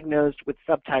were diagnosed with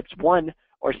subtypes 1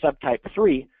 or subtype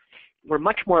 3 were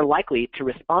much more likely to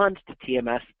respond to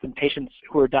TMS than patients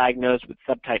who were diagnosed with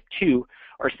subtype 2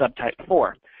 or subtype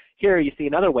 4. Here you see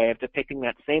another way of depicting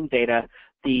that same data.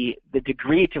 The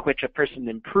degree to which a person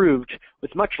improved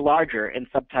was much larger in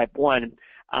subtype 1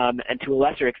 and to a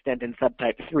lesser extent in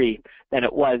subtype 3 than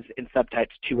it was in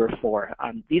subtypes 2 or 4.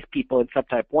 These people in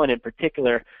subtype 1 in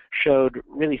particular showed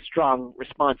really strong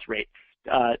response rates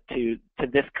to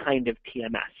this kind of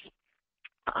TMS.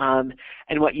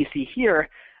 And what you see here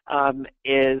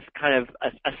is kind of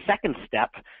a second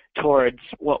step towards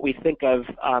what we think of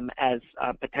as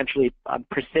potentially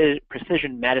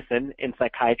precision medicine in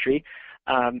psychiatry.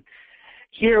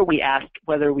 Here we asked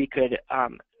whether we could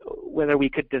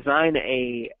design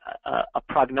a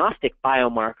prognostic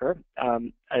biomarker,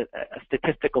 a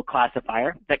statistical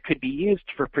classifier that could be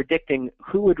used for predicting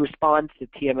who would respond to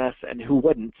TMS and who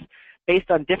wouldn't,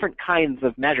 based on different kinds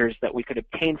of measures that we could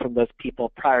obtain from those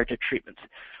people prior to treatment.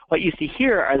 What you see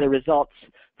here are the results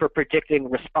for predicting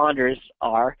responders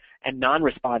R and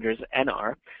non-responders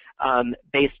NR,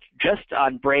 based just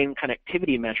on brain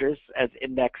connectivity measures as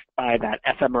indexed by that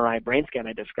fMRI brain scan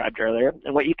I described earlier.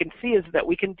 And what you can see is that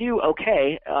we can do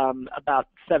okay, about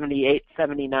 78,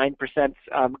 79%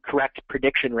 correct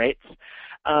prediction rates,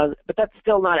 but that's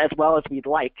still not as well as we'd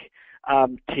like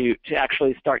to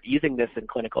actually start using this in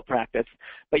clinical practice.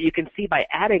 But you can see by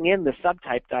adding in the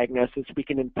subtype diagnosis, we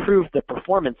can improve the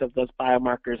performance of those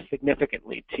biomarkers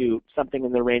significantly to something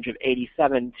in the range of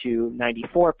 87 to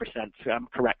 94%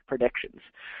 correct predictions.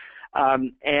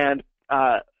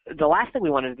 The last thing we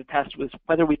wanted to test was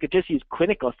whether we could just use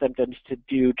clinical symptoms to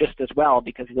do just as well,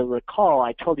 because you'll recall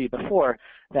I told you before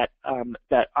that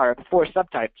our 4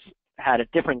 subtypes had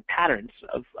different patterns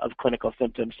of clinical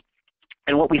symptoms.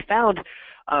 And what we found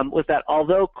was that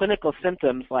although clinical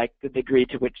symptoms like the degree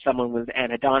to which someone was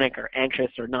anhedonic or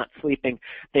anxious or not sleeping,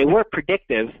 they were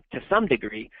predictive to some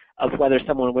degree of whether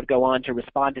someone would go on to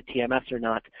respond to TMS or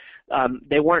not,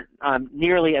 they weren't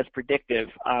nearly as predictive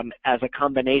as a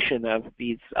combination of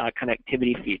these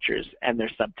connectivity features and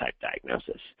their subtype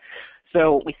diagnosis.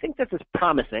 So we think this is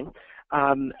promising.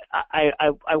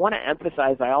 I want to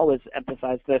emphasize, I always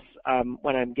emphasize this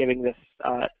when I'm giving this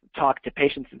talk to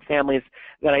patients and families,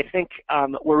 that I think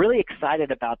we're really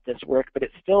excited about this work, but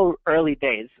it's still early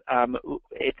days.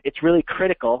 It's really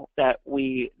critical that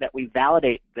we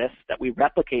validate this, that we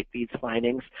replicate these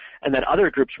findings, and that other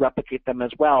groups replicate them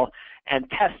as well, and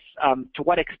test to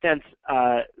what extent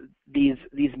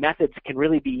these methods can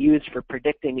really be used for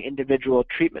predicting individual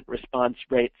treatment response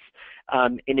rates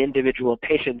in individual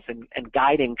patients and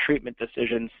guiding treatment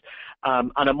decisions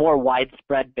on a more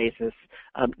widespread basis,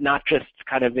 not just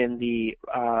kind of in the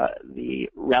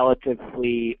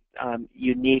relatively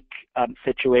unique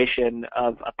situation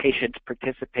of a patient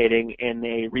participating in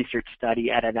a research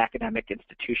study at an academic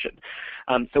institution.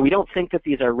 So we don't think that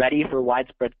these are ready for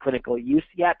widespread clinical use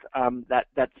yet.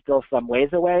 That's still some ways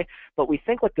away, but we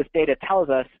think what this data tells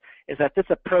us is that this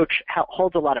approach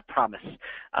holds a lot of promise,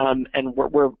 and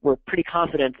we're pretty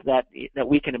confident that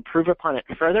we can improve upon it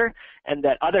further, and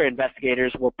that other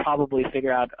investigators will probably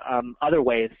figure out other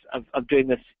ways of doing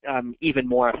this even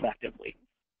more effectively.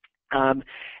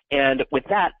 And with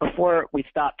that, before we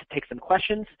stop to take some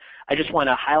questions, I just want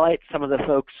to highlight some of the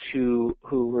folks who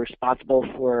were responsible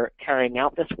for carrying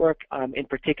out this work. In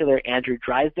particular, Andrew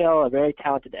Drysdale, a very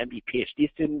talented MD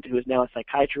PhD student who is now a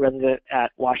psychiatry resident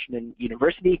at Washington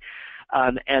University.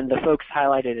 And the folks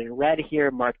highlighted in red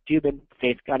here: Mark Dubin,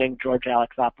 Faith Gunning, George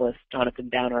Alexopoulos, Jonathan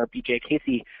Downer, BJ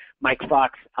Casey, Mike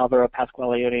Fox, Alvaro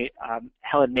Pasqualeone,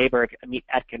 Helen Mayberg, Amit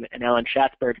Etkin, and Ellen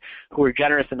Schatzberg, who were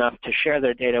generous enough to share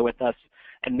their data with us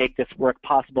and make this work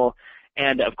possible.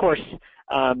 And of course,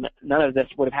 none of this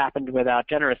would have happened without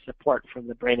generous support from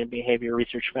the Brain and Behavior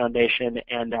Research Foundation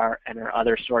and our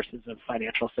other sources of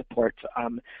financial support.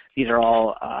 These are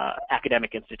all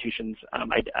academic institutions.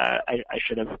 I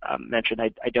should have mentioned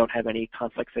I don't have any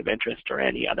conflicts of interest or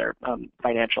any other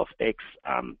financial stakes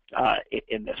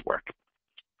in this work.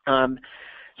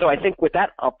 So I think with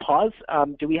that, I'll pause.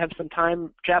 Do we have some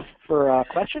time, Jeff, for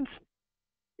questions?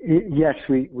 Yes,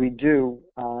 we do.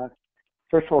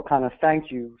 First of all, Conor, thank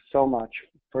you so much,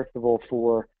 first of all,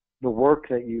 for the work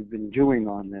that you've been doing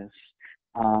on this,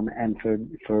 and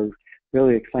for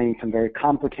really explaining some very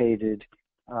complicated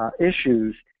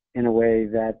issues in a way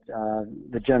that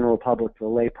the general public, the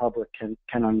lay public,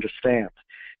 can understand.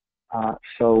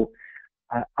 So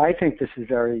I think this is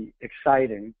very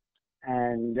exciting.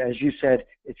 And as you said,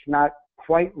 it's not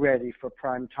quite ready for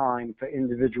prime time for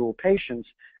individual patients,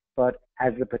 but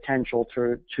has the potential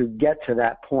to get to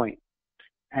that point.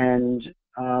 And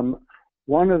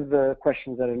one of the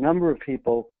questions that a number of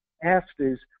people asked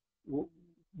is,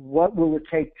 what will it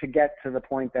take to get to the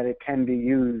point that it can be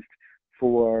used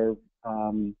for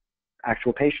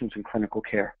actual patients in clinical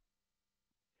care?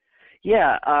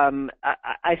 Yeah,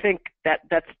 I think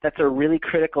that's a really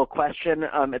critical question.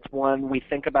 It's one we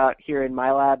think about here in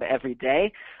my lab every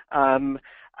day.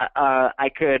 I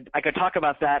could talk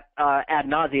about that ad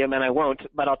nauseum, and I won't,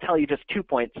 but I'll tell you just 2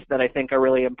 points that I think are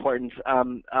really important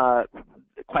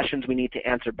questions we need to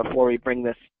answer before we bring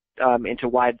this into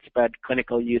widespread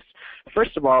clinical use.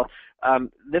 First of all,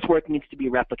 this work needs to be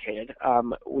replicated.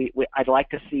 I'd like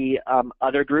to see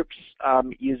other groups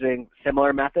using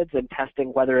similar methods and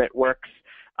testing whether it works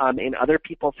in other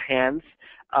people's hands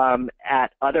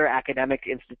at other academic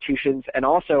institutions and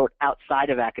also outside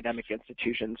of academic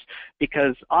institutions,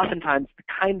 because oftentimes the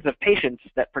kinds of patients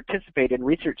that participate in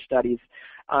research studies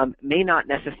may not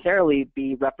necessarily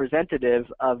be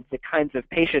representative of the kinds of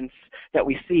patients that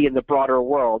we see in the broader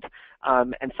world.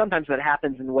 And sometimes that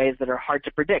happens in ways that are hard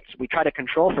to predict. We try to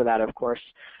control for that, of course,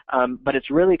 but it's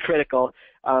really critical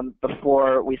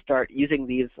before we start using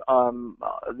these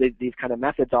kind of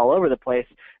methods all over the place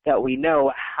that we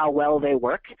know how well they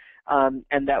work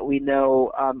and that we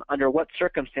know under what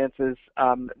circumstances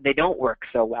they don't work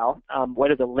so well. What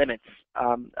are the limits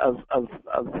of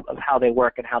how they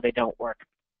work and how they don't work?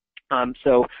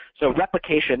 So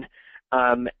replication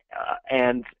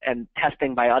and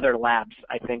testing by other labs,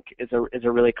 I think, is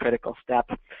a really critical step.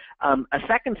 A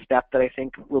second step that I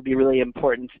think will be really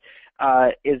important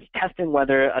is testing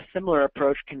whether a similar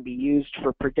approach can be used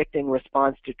for predicting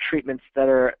response to treatments that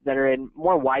are in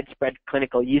more widespread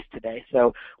clinical use today.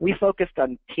 So we focused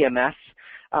on TMS.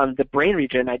 The brain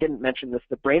region, I didn't mention this,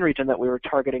 the brain region that we were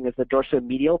targeting is the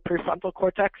dorsomedial prefrontal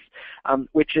cortex,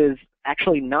 which is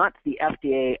actually not the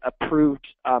FDA-approved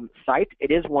site. It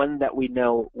is one that we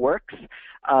know works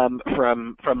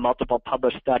from multiple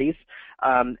published studies,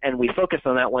 and we focused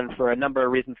on that one for a number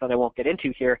of reasons that I won't get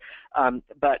into here.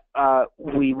 But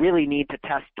we really need to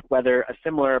test whether a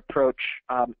similar approach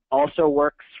also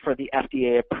works for the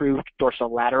FDA-approved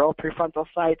dorsolateral prefrontal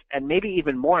site, and maybe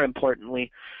even more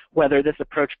importantly, whether this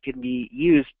approach can be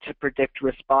used to predict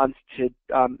response to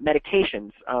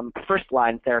medications,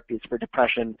 first-line therapies for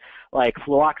depression like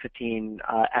fluoxetine,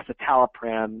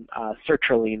 escitalopram,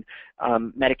 sertraline,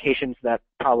 medications that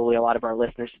probably a lot of our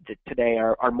listeners today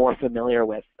are more familiar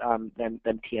with than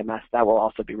TMS. That will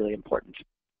also be really important.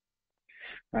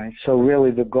 Right. So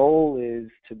really the goal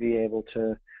is to be able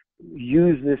to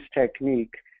use this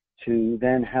technique to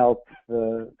then help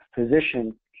the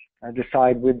physician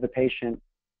decide with the patient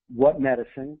what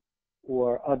medicine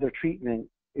or other treatment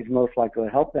is most likely to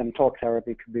help them. Talk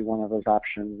therapy could be one of those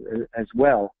options as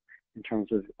well in terms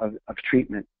of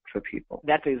treatment for people.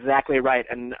 That's exactly right,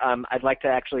 and I'd like to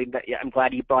actually, I'm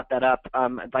glad you brought that up.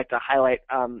 I'd like to highlight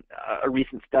a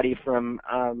recent study from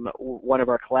one of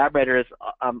our collaborators,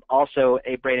 also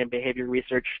a brain and behavior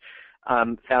research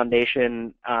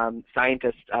Foundation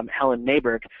scientist, Helen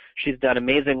Mayberg. She's done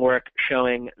amazing work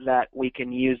showing that we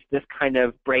can use this kind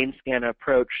of brain scan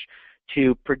approach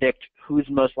to predict who's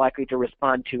most likely to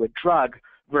respond to a drug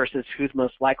versus who's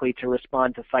most likely to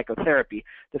respond to psychotherapy.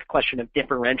 This question of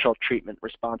differential treatment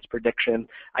response prediction,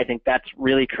 I think that's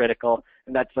really critical,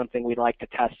 and that's something we'd like to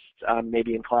test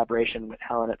maybe in collaboration with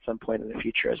Helen at some point in the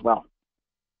future as well.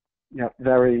 Yeah,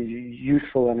 very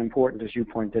useful and important, as you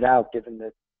pointed out, given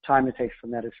the time it takes for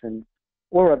medicine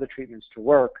or other treatments to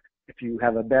work. If you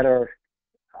have a better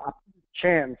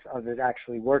chance of it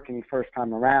actually working first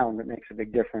time around, it makes a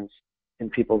big difference in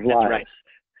people's lives. Right.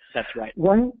 That's right.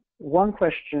 One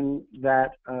question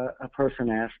that a person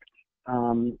asked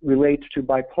relates to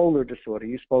bipolar disorder.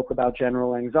 You spoke about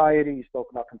general anxiety. You spoke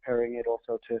about comparing it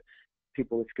also to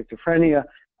people with schizophrenia.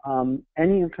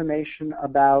 Any information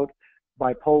about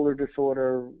bipolar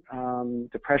disorder,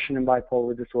 depression and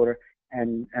bipolar disorder,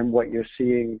 and what you're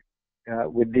seeing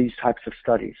with these types of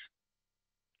studies?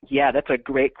 Yeah, that's a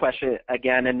great question.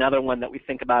 Again, another one that we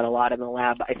think about a lot in the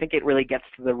lab. I think it really gets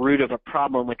to the root of a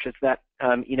problem, which is that,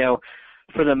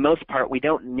 for the most part, we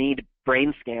don't need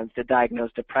brain scans to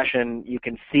diagnose depression. You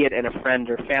can see it in a friend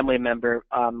or family member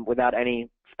without any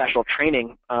special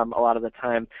training a lot of the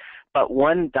time. But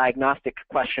one diagnostic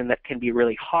question that can be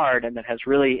really hard and that has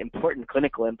really important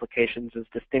clinical implications is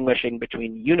distinguishing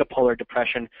between unipolar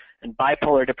depression and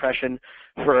bipolar depression.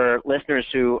 For listeners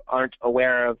who aren't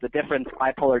aware of the difference,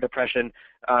 bipolar depression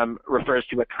refers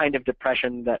to a kind of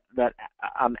depression that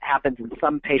happens in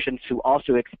some patients who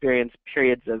also experience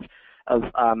periods of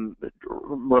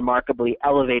remarkably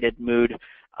elevated mood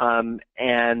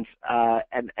and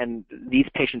these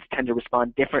patients tend to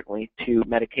respond differently to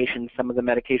medications. Some of the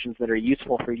medications that are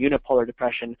useful for unipolar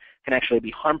depression can actually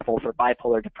be harmful for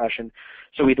bipolar depression.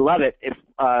 So we'd love it if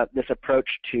this approach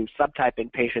to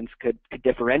subtyping patients could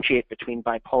differentiate between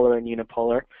bipolar and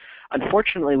unipolar.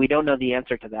 Unfortunately, we don't know the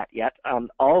answer to that yet.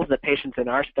 All of the patients in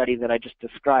our study that I just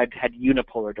described had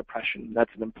unipolar depression.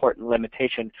 That's an important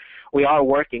limitation. We are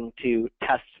working to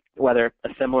test whether a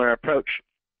similar approach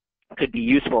could be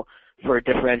useful for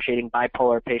differentiating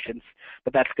bipolar patients,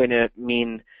 but that's going to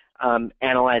mean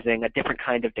analyzing a different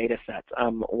kind of data set,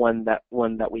 one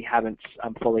that we haven't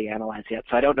fully analyzed yet.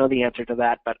 So I don't know the answer to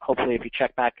that, but hopefully if you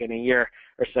check back in a year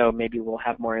or so, maybe we'll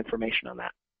have more information on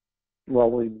that.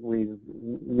 Well, we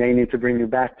may need to bring you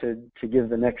back to give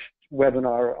the next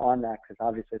webinar on that, because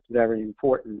obviously it's very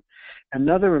important.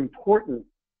 Another important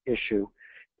issue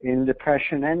in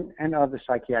depression and other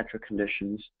psychiatric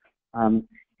conditions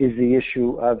is the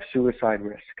issue of suicide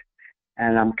risk.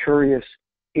 And I'm curious,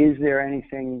 is there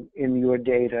anything in your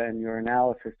data and your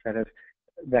analysis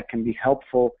that can be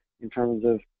helpful in terms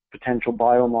of potential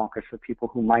biomarkers for people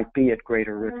who might be at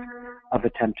greater risk of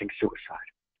attempting suicide?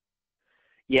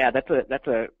 Yeah, that's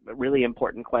a really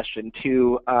important question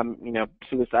too.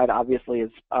 Suicide obviously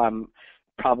is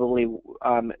probably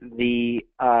the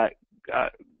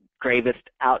gravest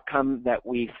outcome that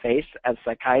we face as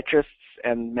psychiatrists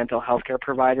and mental health care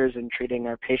providers in treating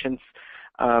our patients.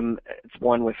 It's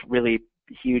one with really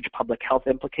huge public health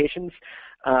implications.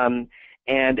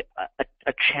 And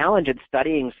a challenge in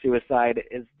studying suicide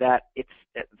is that it's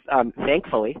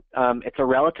thankfully, it's a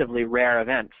relatively rare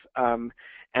event.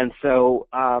 And so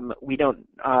we don't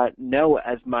know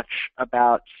as much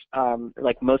about,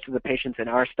 like most of the patients in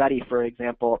our study, for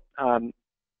example,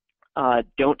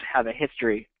 don't have a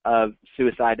history of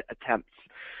suicide attempts.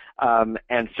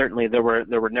 And certainly there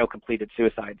were no completed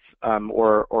suicides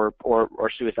or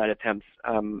suicide attempts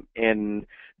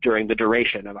during the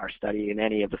duration of our study in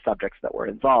any of the subjects that were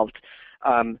involved.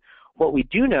 What we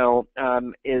do know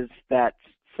is that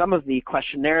some of the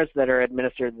questionnaires that are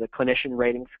administered, the clinician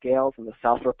rating scales and the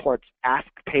self-reports, ask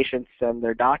patients and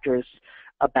their doctors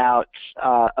about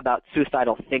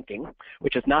suicidal thinking,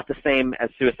 which is not the same as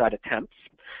suicide attempts.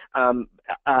 And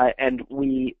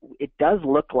it does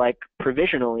look like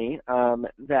provisionally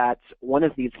that one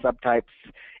of these subtypes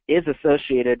is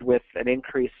associated with an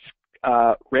increased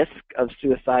risk of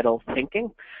suicidal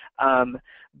thinking,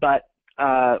 but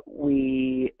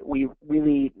we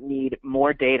really need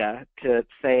more data to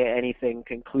say anything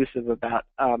conclusive about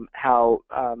how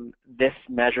this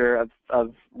measure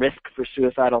of risk for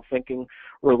suicidal thinking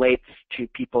relates to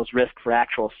people's risk for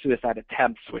actual suicide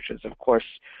attempts, which is, of course,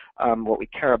 what we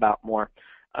care about more.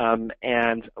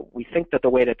 And we think that the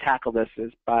way to tackle this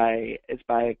is by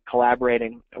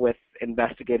collaborating with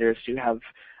investigators who have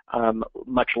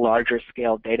much larger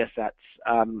scale data sets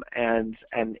and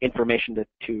information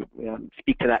to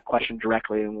speak to that question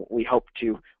directly, and we hope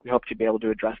to be able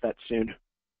to address that soon.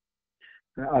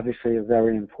 Obviously, a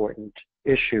very important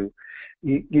issue.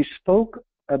 You spoke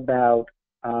about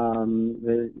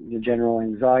the general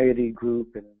anxiety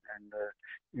group,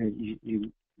 and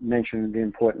you mentioned the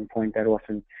important point that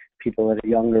often people at a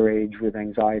younger age with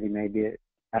anxiety may be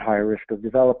at higher risk of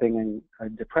developing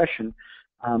depression.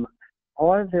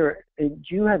 Do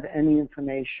you have any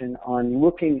information on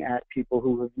looking at people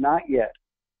who have not yet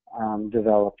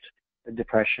developed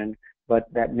depression, but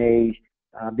that may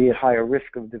be at higher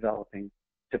risk of developing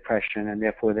depression, and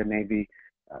therefore there may be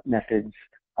methods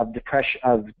of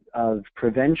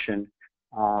prevention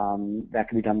that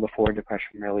can be done before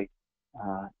depression really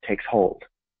takes hold?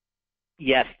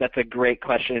 Yes, that's a great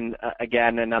question.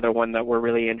 Again, another one that we're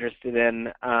really interested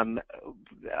in.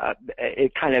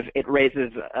 It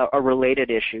raises a related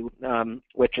issue,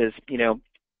 which is,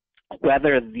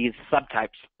 whether these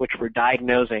subtypes, which we're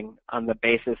diagnosing on the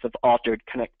basis of altered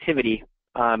connectivity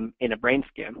in a brain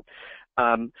scan,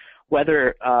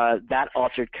 whether that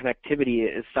altered connectivity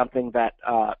is something that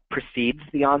precedes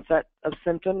the onset of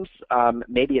symptoms.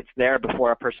 Maybe it's there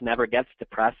before a person ever gets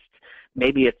depressed.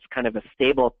 Maybe it's kind of a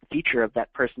stable feature of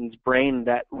that person's brain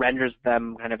that renders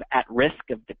them kind of at risk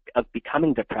of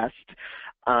becoming depressed.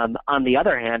 On the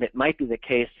other hand, it might be the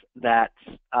case that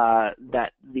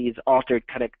these altered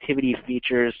connectivity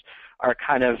features are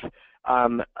kind of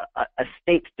a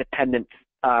state-dependent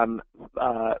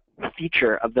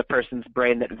feature of the person's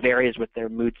brain that varies with their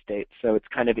mood state. So it's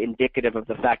kind of indicative of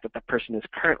the fact that the person is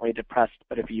currently depressed,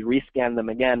 but if you rescan them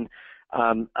again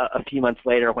a few months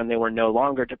later when they were no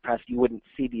longer depressed, you wouldn't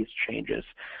see these changes.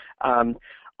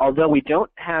 Although we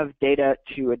don't have data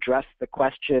to address the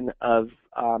question of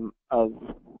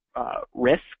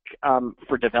risk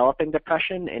for developing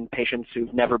depression in patients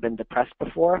who've never been depressed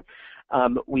before.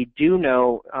 We do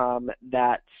know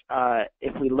that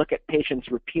if we look at patients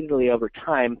repeatedly over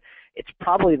time, it's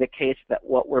probably the case that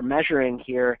what we're measuring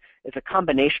here is a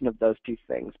combination of those two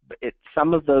things.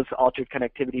 Some of those altered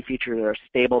connectivity features are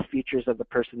stable features of the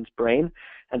person's brain,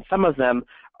 and some of them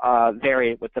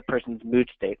vary with the person's mood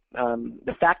state.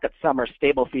 The fact that some are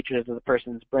stable features of the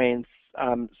person's brains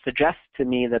suggests to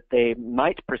me that they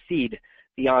might precede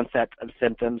the onset of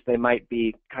symptoms. They might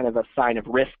be kind of a sign of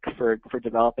risk for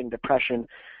developing depression,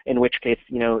 in which case,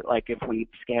 like if we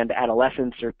scanned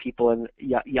adolescents or people in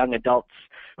young adults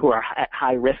who are at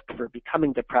high risk for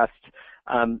becoming depressed,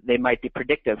 they might be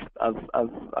predictive of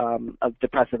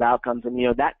depressive outcomes.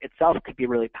 And, that itself could be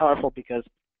really powerful because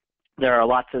there are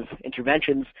lots of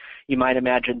interventions you might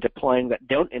imagine deploying that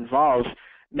don't involve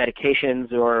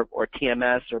medications or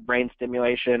TMS or brain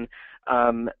stimulation.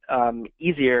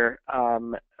 Easier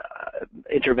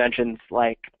interventions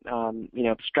like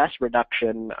stress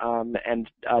reduction and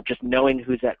just knowing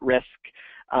who's at risk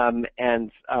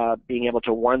and being able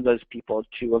to warn those people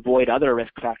to avoid other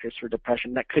risk factors for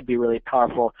depression, that could be really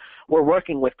powerful. We're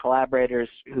working with collaborators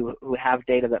who have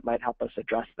data that might help us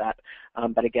address that,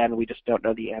 but again, we just don't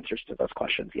know the answers to those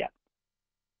questions yet.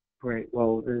 Great.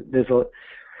 Well,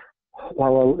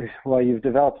 while you've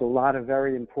developed a lot of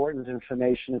very important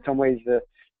information, in some ways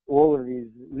all of these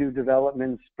new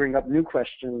developments bring up new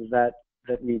questions that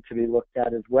need to be looked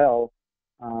at as well.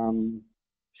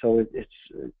 So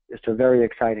it's a very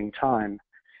exciting time.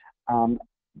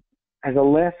 As a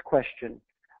last question,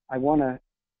 I want to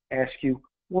ask you,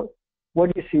 what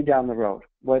do you see down the road?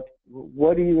 What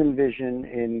do you envision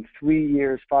in 3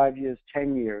 years, 5 years,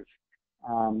 10 years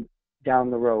down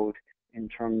the road in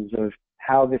terms of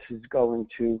how this is going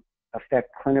to affect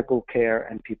clinical care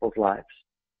and people's lives?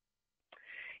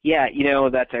 Yeah,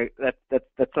 that's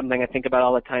something I think about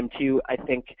all the time too. I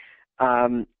think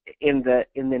in the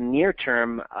near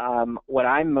term, what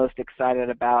I'm most excited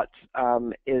about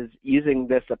is using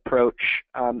this approach.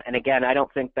 And again, I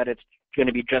don't think that it's going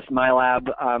to be just my lab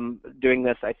doing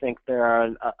this. I think there are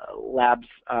labs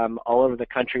all over the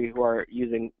country who are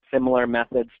using similar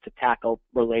methods to tackle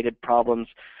related problems.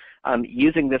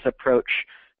 Using this approach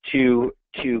to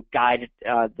guide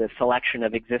the selection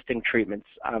of existing treatments,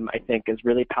 I think, is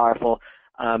really powerful.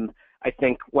 I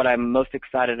think what I'm most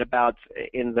excited about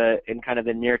in kind of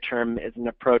the near term is an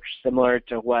approach similar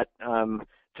to what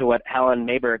Helen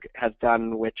Mayberg has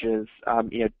done, which is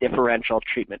differential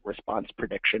treatment response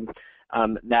prediction.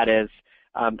 That is,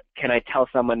 can I tell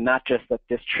someone not just that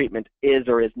this treatment is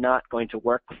or is not going to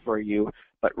work for you,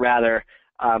 but rather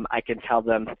I can tell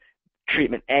them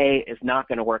treatment A is not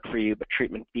going to work for you, but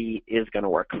treatment B is going to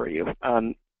work for you.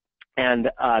 And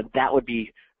that would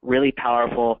be really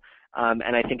powerful,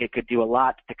 and I think it could do a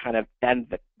lot to kind of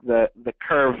bend the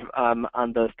curve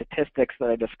on those statistics that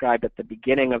I described at the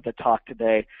beginning of the talk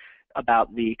today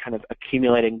about the kind of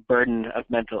accumulating burden of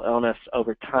mental illness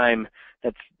over time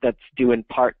that's due in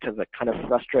part to the kind of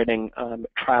frustrating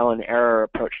trial and error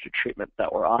approach to treatment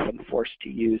that we're often forced to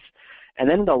use. And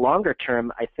then in the longer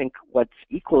term, I think what's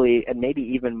equally and maybe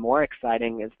even more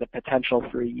exciting is the potential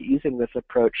for using this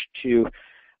approach to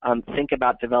think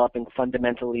about developing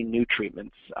fundamentally new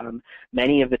treatments.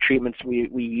 Many of the treatments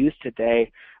we use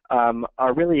today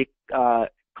are really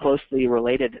closely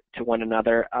related to one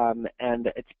another, and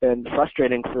it's been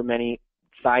frustrating for many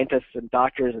scientists and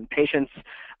doctors and patients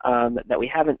that we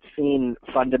haven't seen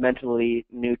fundamentally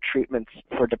new treatments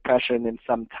for depression in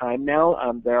some time now.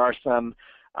 There are some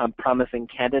promising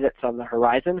candidates on the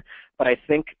horizon, but I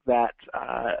think that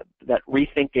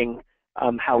rethinking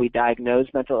how we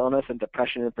diagnose mental illness and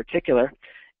depression in particular,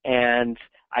 and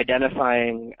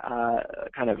identifying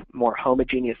kind of more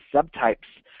homogeneous subtypes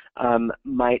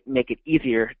might make it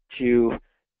easier to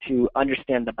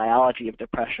understand the biology of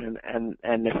depression, and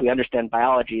if we understand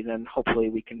biology, then hopefully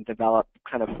we can develop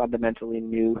kind of fundamentally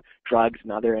new drugs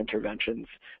and other interventions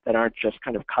that aren't just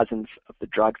kind of cousins of the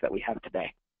drugs that we have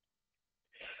today.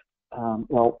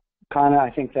 Well, Conor,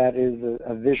 I think that is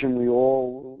a vision we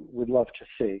all would love to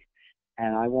see.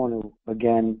 And I want to,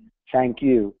 again, thank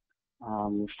you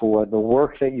for the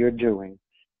work that you're doing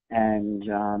and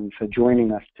for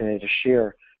joining us today to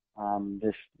share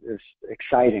this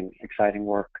exciting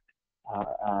work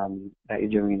that you're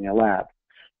doing in your lab.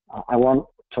 I want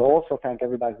to also thank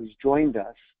everybody who's joined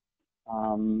us.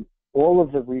 All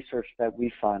of the research that we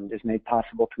fund is made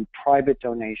possible through private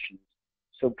donations.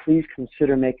 So please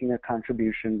consider making a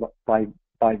contribution by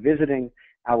visiting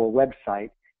our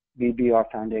website,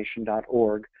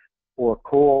 vbrfoundation.org, or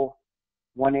call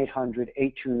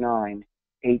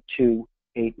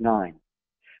 1-800-829-8289.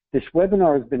 This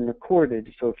webinar has been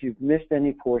recorded, so if you've missed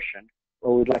any portion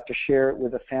or would like to share it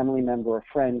with a family member or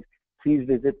friend, please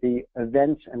visit the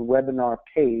events and webinar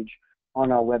page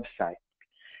on our website.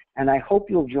 And I hope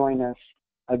you'll join us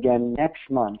again next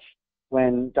month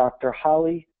when Dr.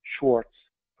 Holly Schwartz,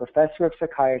 professor of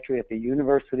psychiatry at the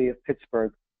University of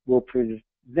Pittsburgh, will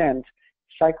present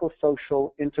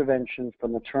psychosocial interventions for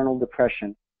maternal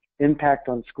depression, impact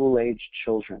on school-aged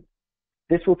children.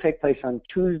 This will take place on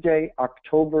Tuesday,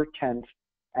 October 10th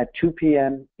at 2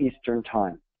 p.m. Eastern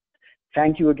Time.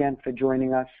 Thank you again for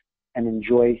joining us, and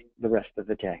enjoy the rest of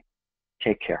the day.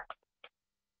 Take care.